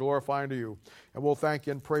honoring and glorifying to you. And we'll thank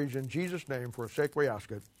you and praise you in Jesus' name. For his sake we ask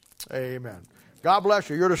it. Amen. God bless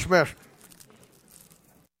you. You're dismissed.